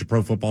front page of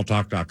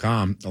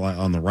ProFootballTalk.com,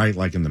 on the right,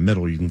 like in the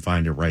middle, you can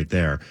find it right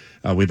there.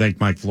 We thank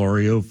Mike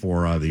Florio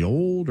for the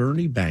old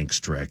Ernie Banks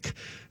trick.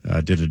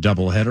 Did a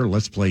doubleheader.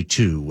 Let's play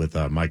 2 with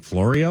Mike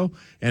Florio.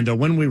 And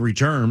when we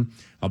return,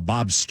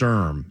 Bob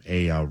Sturm,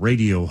 a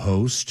radio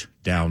host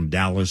down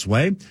Dallas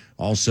way,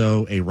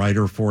 also a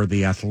writer for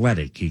The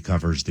Athletic. He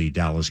covers the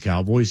Dallas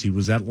Cowboys. He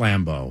was at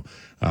Lambeau.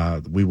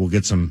 We will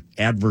get some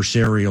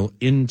adversarial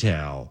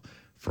intel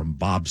from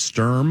Bob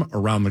Sturm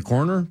around the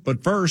corner.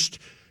 But first,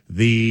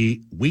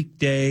 the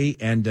weekday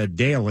and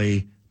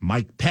daily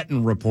Mike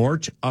Pettine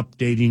report,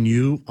 updating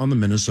you on the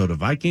Minnesota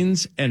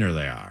Vikings. And here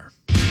they are.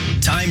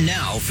 Time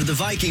now for the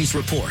Vikings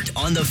Report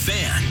on The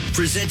Fan,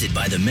 presented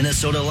by the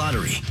Minnesota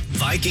Lottery.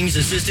 Vikings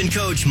assistant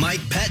coach Mike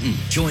Pettine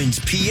joins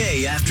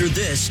PA after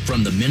this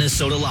from the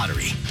Minnesota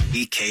Lottery.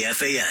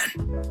 EKFAN.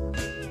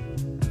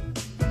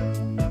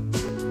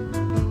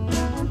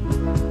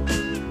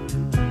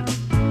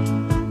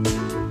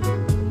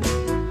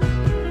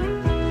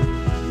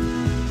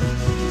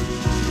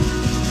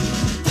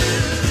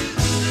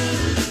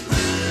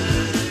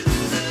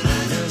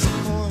 There's a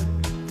port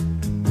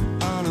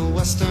on a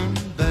western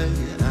bay,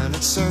 and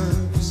it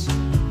serves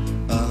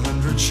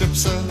 100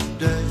 ships a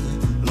day.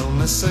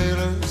 Lonely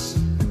sailors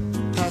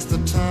pass the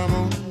time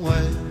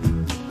away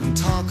and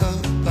talk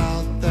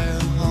about their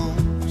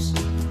homes.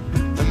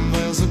 And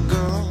there's a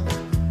girl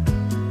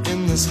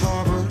in this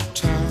harbor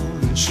town,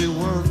 and she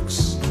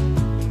works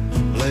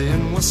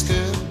laying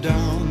whiskey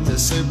down. They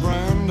say,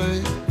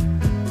 Brandy,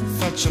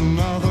 fetch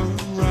another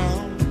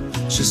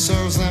round. She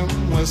serves them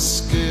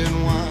whiskey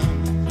and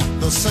wine.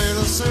 The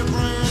sailors say,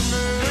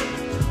 Brandy,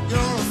 you're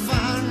a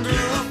fine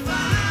girl.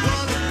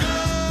 What a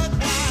good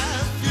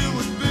wife you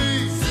would be.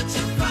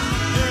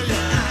 Yeah,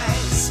 your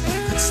eyes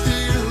could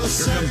steal a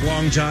Here comes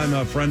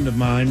longtime friend of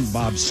mine,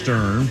 Bob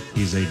Sturm.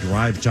 He's a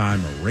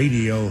drive-time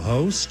radio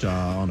host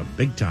on a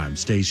big-time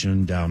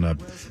station down a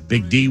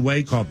Big D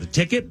way called The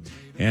Ticket.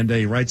 And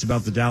he writes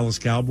about the Dallas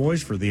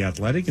Cowboys for The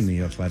Athletic and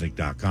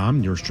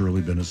theathletic.com. Yours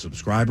truly been a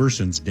subscriber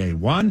since day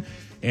one.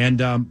 And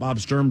Bob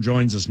Sturm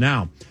joins us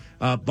now.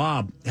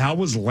 Bob, how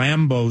was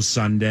Lambeau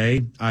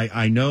Sunday?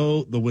 I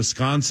know the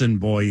Wisconsin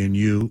boy in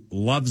you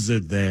loves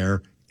it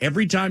there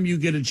every time you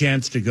get a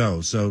chance to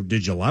go. So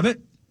did you love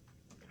it?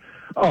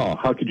 Oh,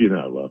 how could you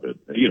not love it?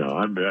 You know,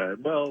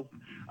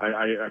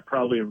 I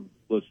probably am,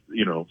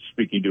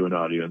 speaking to an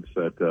audience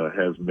that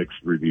has mixed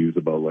reviews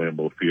about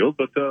Lambeau Field.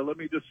 But let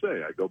me just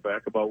say, I go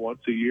back about once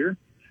a year.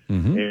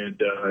 Mm-hmm.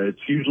 And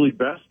it's usually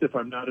best if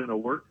I'm not in a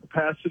work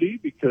capacity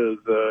because,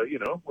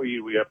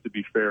 we have to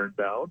be fair and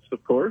balanced,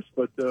 of course.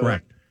 But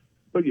correct.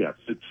 yes,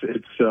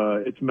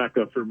 it's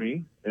Mecca for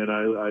me, and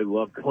I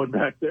love going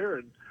back there.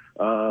 And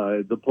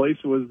the place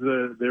was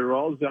they were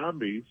all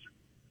zombies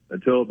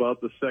until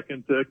about the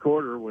second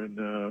quarter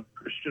when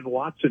Christian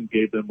Watson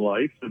gave them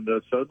life, and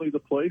suddenly the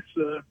place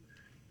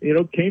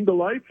came to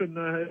life, and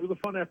it was a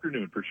fun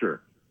afternoon for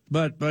sure.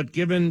 But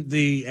given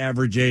the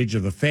average age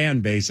of the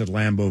fan base at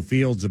Lambeau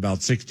Field's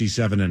about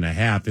 67 and a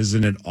half,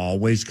 isn't it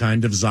always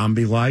kind of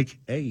zombie-like?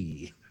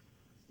 Hey.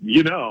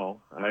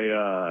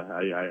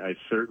 I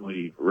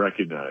certainly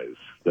recognize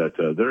that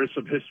there is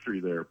some history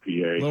there, PA.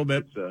 A little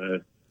bit.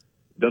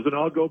 Doesn't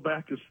all go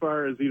back as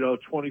far as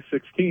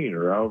 2016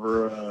 or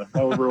however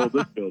old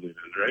this building is,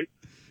 right?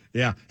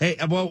 Yeah. Hey,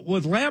 well,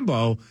 with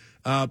Lambeau,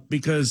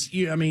 because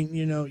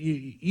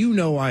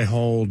I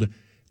hold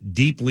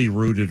deeply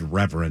rooted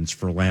reverence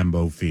for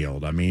Lambeau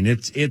Field. I mean,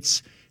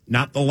 it's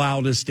not the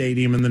loudest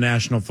stadium in the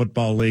National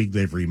Football League.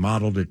 They've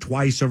remodeled it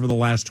twice over the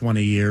last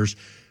 20 years.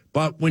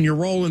 But when you're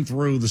rolling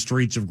through the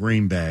streets of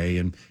Green Bay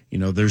and,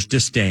 there's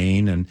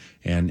disdain and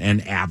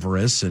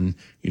avarice and,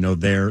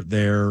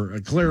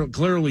 they're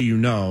clearly,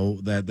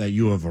 that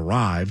you have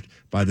arrived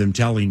by them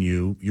telling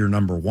you you're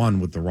number one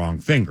with the wrong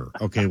finger.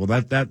 Okay. Well,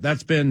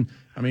 that's been,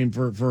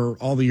 for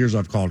all the years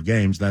I've called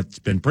games, that's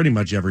been pretty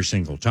much every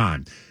single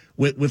time.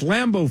 With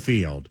Lambeau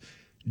Field,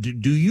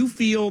 do you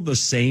feel the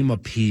same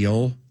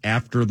appeal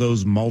after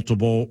those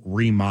multiple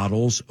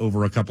remodels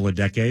over a couple of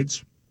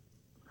decades?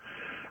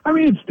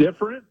 It's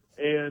different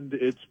and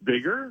it's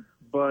bigger,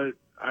 but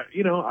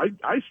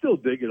I still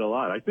dig it a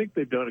lot. I think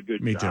they've done a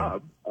good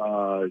job.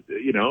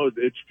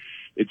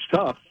 It's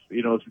tough.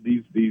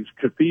 These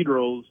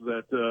cathedrals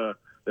that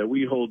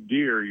we hold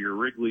dear, your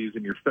Wrigley's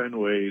and your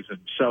Fenways and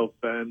South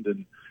Bend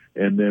and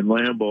then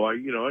Lambeau.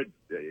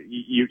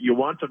 You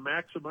want to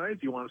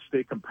maximize, you want to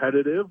stay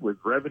competitive with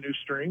revenue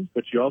streams,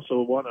 but you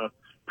also want to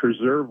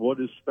preserve what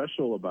is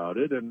special about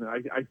it. And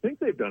I think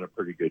they've done a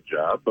pretty good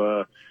job.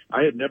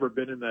 I had never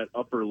been in that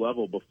upper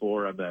level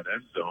before on that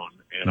end zone,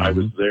 and I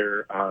was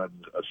there on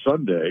a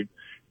Sunday.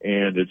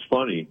 And it's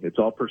funny, it's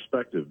all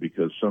perspective,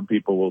 because some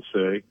people will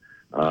say,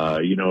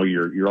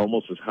 you're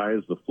almost as high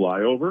as the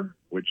flyover,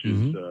 which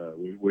is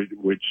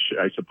which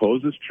I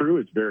suppose is true.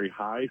 It's very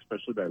high,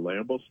 especially by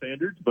Lambeau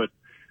standards. But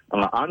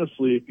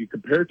honestly, if you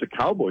compare it to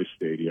Cowboy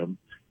Stadium,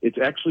 it's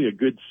actually a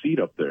good seat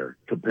up there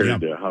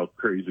compared to how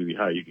crazy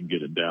high you can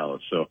get in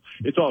Dallas. So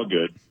it's all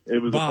good.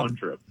 It was a fun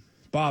trip.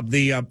 Bob,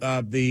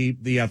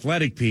 the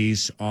Athletic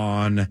piece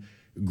on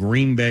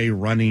Green Bay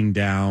running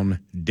down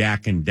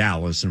Dak in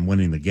Dallas and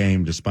winning the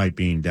game despite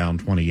being down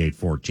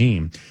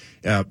 28-14.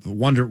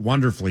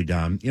 Wonderfully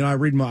done. I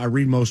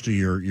read most of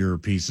your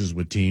pieces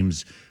with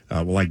teams,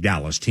 like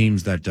Dallas,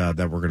 teams that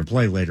we're going to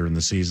play later in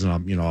the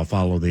season. I'll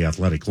follow the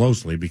Athletic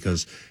closely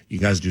because you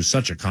guys do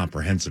such a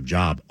comprehensive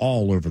job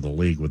all over the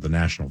league with the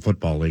National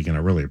Football League, and I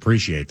really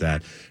appreciate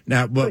that.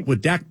 Now, but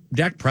with Dak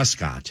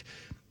Prescott,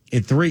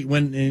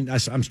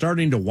 I'm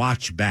starting to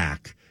watch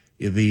back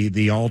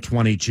the all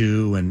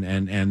 22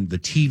 and the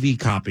TV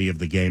copy of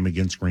the game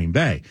against Green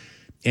Bay,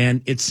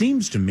 and it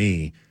seems to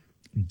me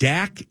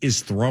Dak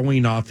is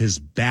throwing off his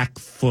back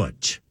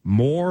foot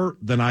more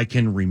than I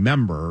can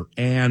remember.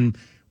 And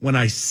when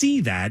I see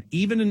that,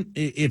 even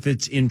if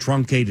it's in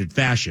truncated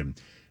fashion,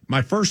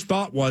 my first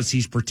thought was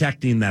he's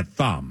protecting that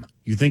thumb.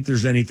 You think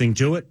there's anything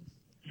to it?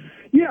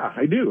 Yeah,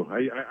 I do.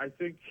 I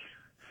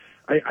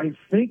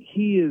think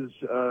he is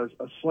a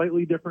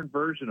slightly different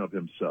version of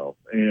himself,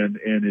 and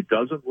it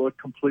doesn't look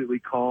completely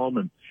calm.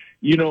 And,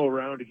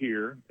 around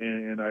here,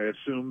 and I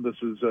assume this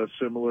is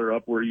similar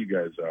up where you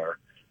guys are,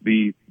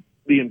 the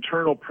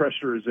internal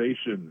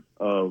pressurization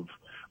of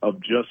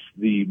just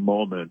the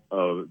moment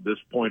of this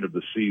point of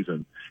the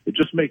season, it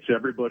just makes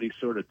everybody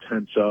sort of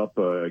tense up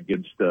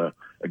against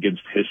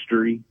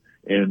history.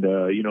 And,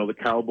 the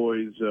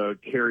Cowboys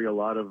carry a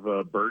lot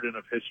of burden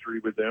of history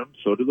with them.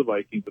 So do the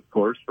Vikings, of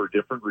course, for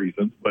different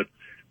reasons. But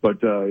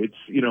it's,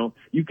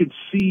 you could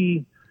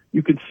see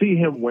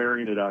him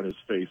wearing it on his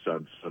face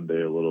on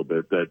Sunday a little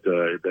bit,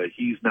 that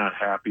he's not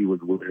happy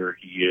with where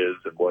he is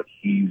and what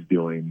he's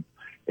doing.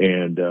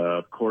 And,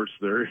 of course,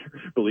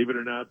 believe it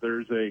or not,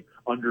 there's a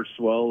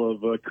underswell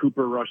of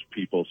Cooper Rush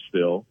people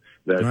still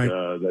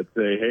that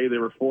say, hey, they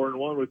were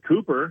 4-1 with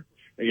Cooper.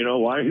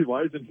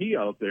 Why isn't he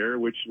out there?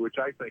 Which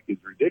I think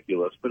is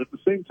ridiculous. But at the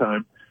same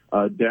time,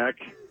 Dak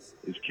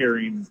is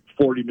carrying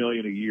 $40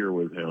 million a year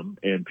with him,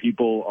 and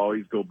people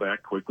always go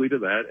back quickly to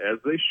that, as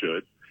they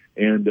should,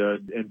 and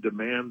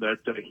demand that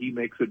he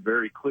makes it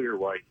very clear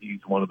why he's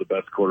one of the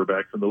best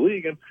quarterbacks in the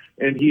league,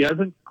 and he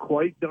hasn't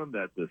quite done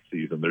that this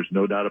season. There's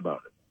no doubt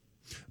about it.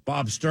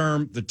 Bob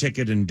Sturm, The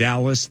Ticket in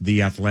Dallas,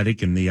 The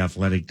Athletic, and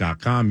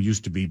TheAthletic.com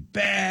used to be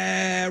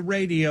bad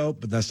radio,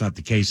 but that's not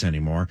the case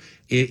anymore.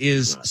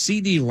 Is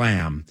CD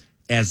Lamb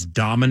as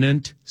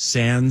dominant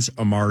sans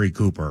Amari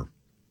Cooper?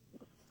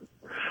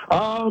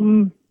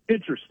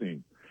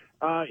 Interesting.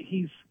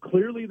 He's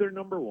clearly their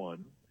number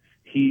one.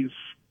 He's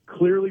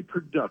clearly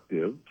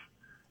productive,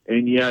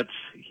 and yet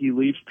he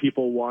leaves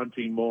people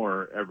wanting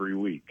more every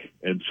week.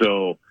 And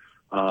so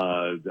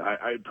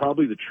I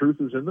probably the truth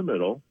is in the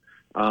middle.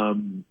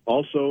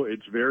 Also,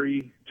 it's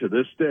to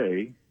this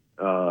day,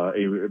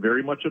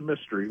 very much a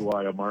mystery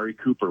why Amari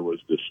Cooper was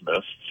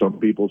dismissed. Some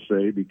people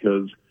say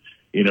because,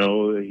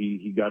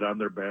 he got on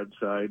their bad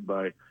side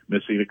by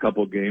missing a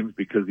couple games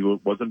because he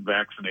wasn't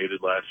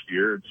vaccinated last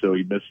year. And so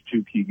he missed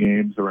 2 key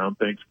games around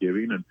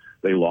Thanksgiving, and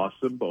they lost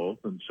them both.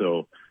 And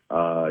so,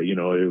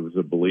 it was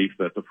a belief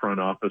that the front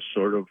office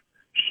sort of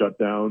shut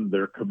down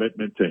their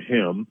commitment to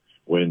him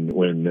when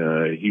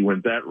he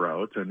went that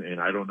route. And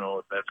I don't know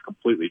if that's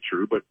completely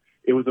true, but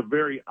it was a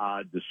very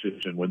odd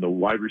decision when the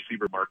wide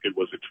receiver market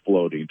was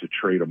exploding to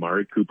trade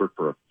Amari Cooper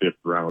for a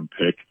 5th-round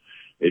pick.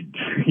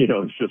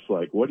 It's just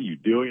like, what are you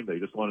doing? They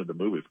just wanted to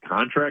move his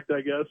contract,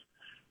 I guess.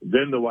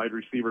 Then the wide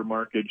receiver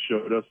market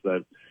showed us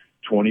that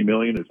 $20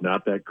 million is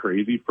not that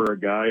crazy for a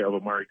guy of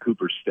Amari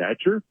Cooper's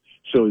stature.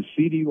 So is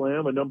CeeDee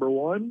Lamb a number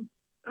one?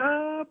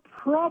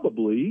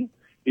 Probably.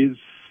 Is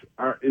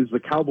the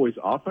Cowboys'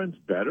 offense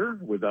better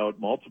without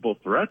multiple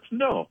threats?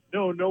 No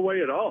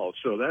way at all.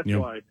 So that's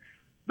why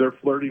they're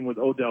flirting with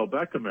Odell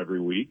Beckham every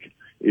week,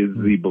 is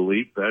the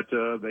belief that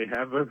they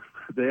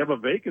have a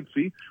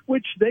vacancy,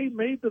 which they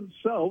made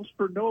themselves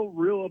for no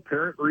real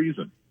apparent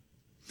reason.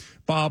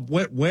 Bob,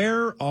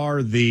 where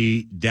are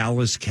the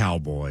Dallas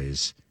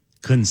Cowboys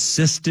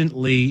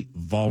consistently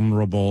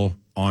vulnerable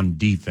on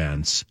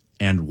defense,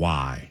 and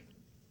why?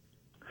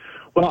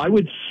 Well, I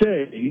would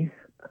say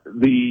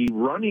the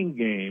running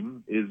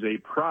game is a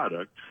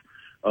product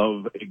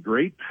of a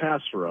great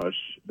pass rush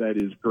that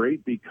is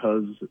great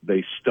because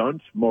they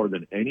stunt more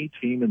than any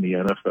team in the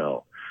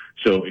NFL.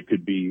 So it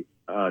could be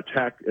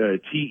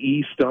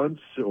TE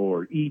stunts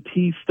or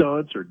ET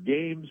stunts or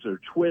games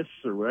or twists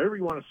or whatever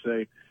you want to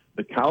say.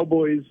 The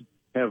Cowboys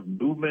have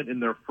movement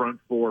in their front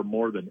four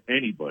more than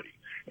anybody.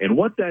 And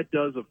what that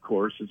does, of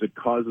course, is it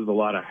causes a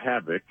lot of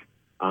havoc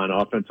on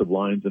offensive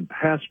lines and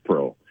pass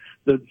pro.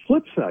 The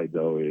flip side,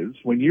 though, is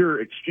when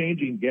you're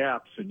exchanging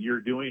gaps and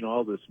you're doing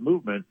all this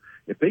movement,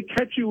 if they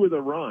catch you with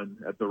a run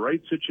at the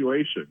right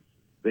situation,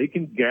 they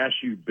can gash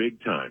you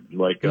big time.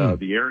 Like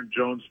the Aaron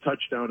Jones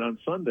touchdown on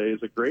Sunday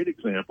is a great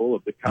example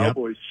of the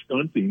Cowboys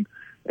stunting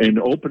and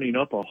opening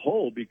up a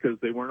hole because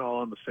they weren't all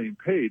on the same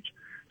page.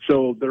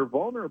 So they're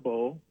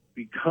vulnerable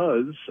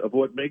because of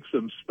what makes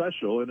them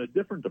special in a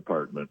different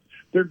department.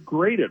 They're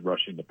great at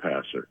rushing the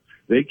passer.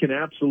 They can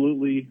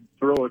absolutely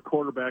throw a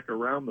quarterback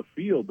around the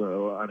field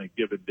on a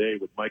given day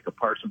with Micah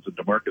Parsons and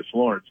DeMarcus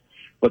Lawrence,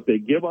 but they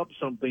give up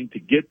something to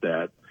get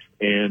that.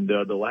 And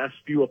the last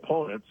few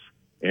opponents,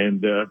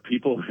 and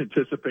people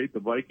anticipate the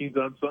Vikings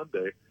on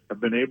Sunday, have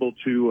been able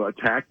to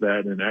attack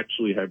that and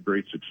actually have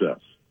great success.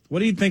 What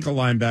do you think of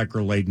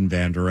linebacker Leighton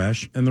Vander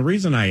Esch? And the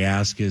reason I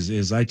ask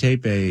is I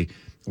tape a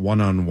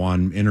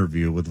one-on-one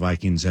interview with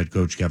Vikings head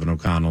coach Kevin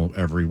O'Connell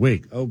every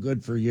week. Oh,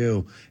 good for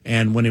you.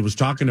 And when he was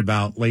talking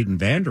about Leighton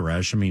Vander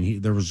Esch, I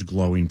mean, there was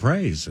glowing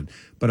praise.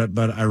 But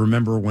I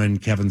remember when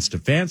Kevin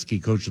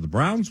Stefanski, coach of the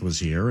Browns, was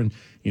here, and,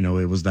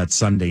 it was that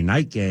Sunday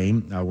night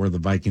game where the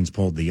Vikings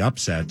pulled the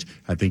upset,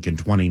 I think, in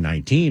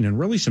 2019, and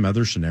really some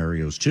other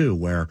scenarios, too,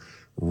 where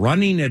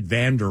running at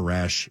Vander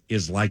Esch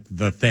is like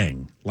the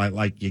thing.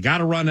 Like you got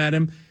to run at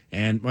him.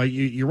 And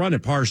you run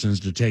at Parsons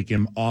to take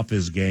him off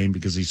his game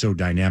because he's so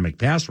dynamic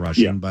pass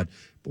rushing. Yeah. But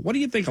what do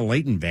you think of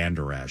Leighton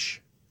Vander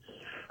Esch?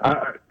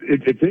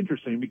 It's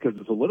interesting because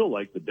it's a little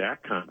like the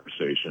Dak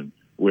conversation,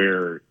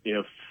 where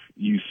if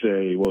you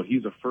say, well,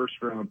 he's a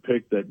first-round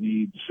pick that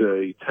needs,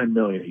 say, $10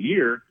 million a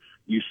year,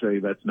 you say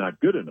that's not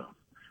good enough.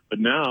 But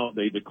now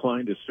they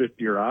declined his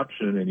 5th-year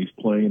option, and he's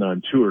playing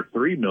on $2 or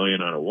 $3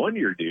 million on a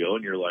 1-year deal,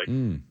 and you're like,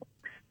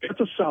 that's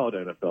a solid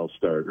NFL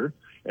starter.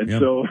 And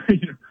so,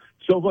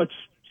 so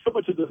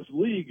much of this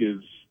league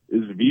is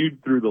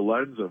viewed through the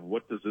lens of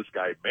what does this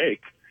guy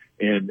make,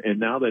 and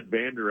now that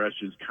Vander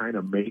Esch is kind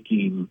of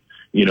making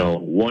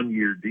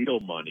 1-year deal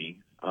money,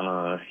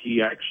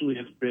 he actually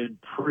has been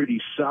pretty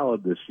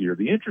solid this year.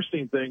 The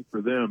interesting thing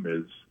for them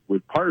is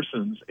with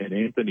Parsons and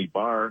Anthony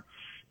Barr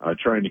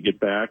trying to get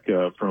back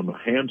from a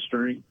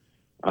hamstring,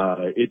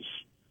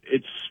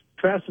 it's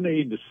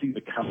fascinating to see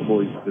the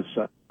Cowboys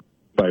decide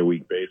by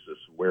week basis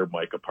where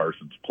Micah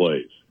Parsons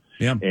plays.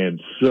 Yeah. And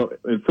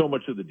so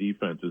much of the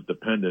defense is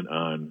dependent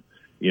on,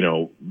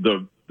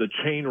 the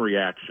chain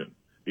reaction,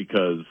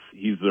 because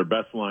he's their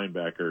best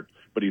linebacker,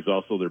 but he's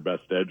also their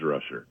best edge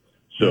rusher.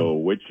 So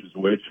which is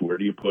which? Where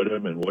do you put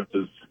him? And what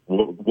does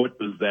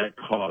that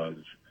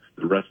cause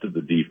the rest of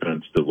the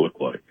defense to look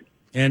like?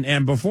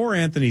 And before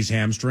Anthony's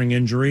hamstring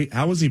injury,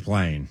 how was he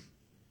playing?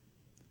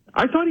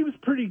 I thought he was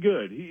pretty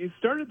good. He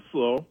started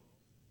slow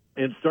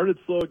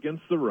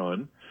against the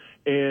run.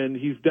 And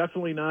he's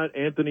definitely not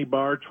Anthony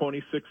Barr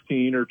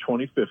 2016 or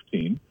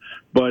 2015,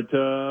 but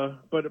I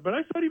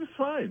thought he was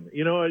fine.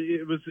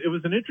 It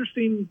was an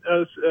interesting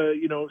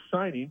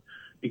signing,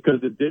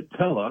 because it did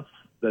tell us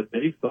that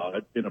they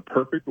thought in a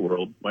perfect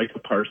world Micah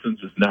Parsons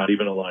is not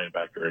even a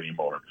linebacker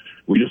anymore.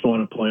 We just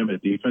want to play him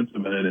at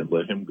defensive end and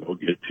let him go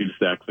get 2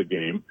 sacks a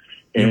game,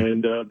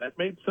 and that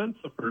made sense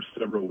the first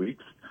several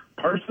weeks.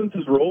 Parsons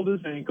has rolled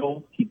his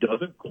ankle. He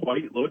doesn't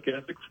quite look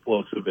as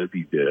explosive as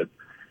he did.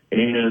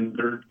 and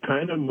they're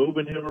kind of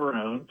moving him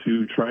around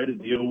to try to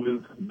deal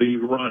with the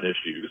run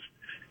issues.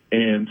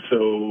 And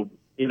so,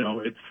 you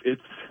know,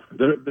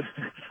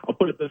 I'll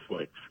put it this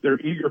way: they're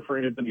eager for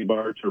Anthony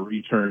Barr to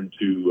return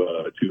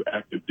to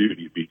active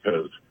duty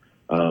because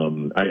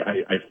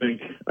I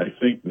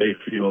think they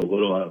feel a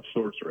little out of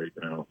sorts right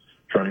now,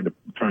 trying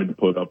to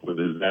put up with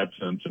his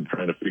absence and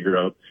trying to figure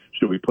out,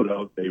 should we put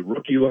out a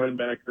rookie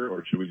linebacker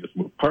or should we just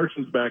move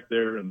Parsons back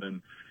there? And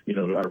then, you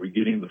know, are we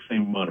getting the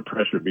same amount of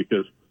pressure?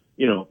 Because,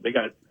 you know, they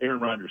got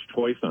Aaron Rodgers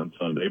twice on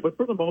Sunday, but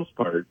for the most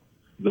part,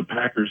 the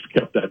Packers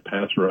kept that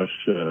pass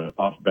rush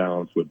off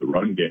balance with the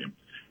run game.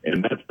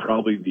 And that's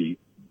probably the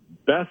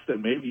best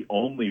and maybe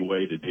only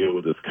way to deal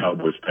with this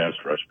Cowboys pass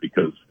rush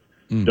because,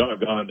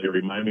 doggone, they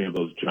remind me of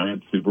those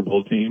Giants Super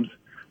Bowl teams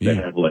that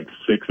have like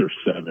 6 or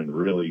 7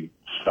 really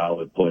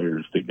solid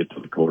players to get to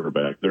the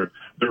quarterback. They're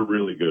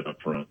really good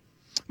up front.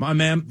 My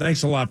man,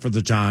 thanks a lot for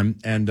the time,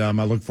 and I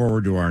look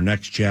forward to our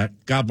next chat.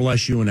 God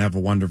bless you and have a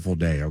wonderful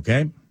day,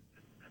 okay?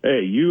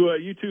 Hey,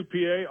 you too,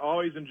 PA.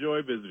 Always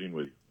enjoy visiting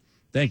with you.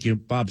 Thank you.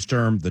 Bob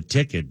Sturm, The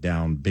Ticket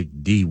down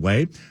Big D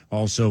Way.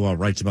 Also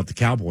writes about the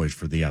Cowboys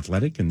for The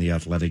Athletic and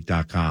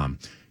theathletic.com.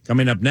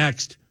 Coming up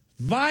next,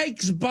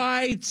 Vikes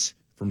Bites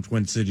from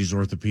Twin Cities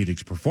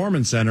Orthopedics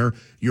Performance Center,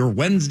 your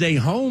Wednesday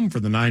home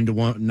for the 9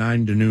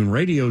 to noon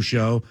radio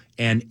show,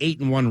 and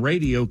 8-1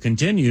 Radio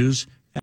continues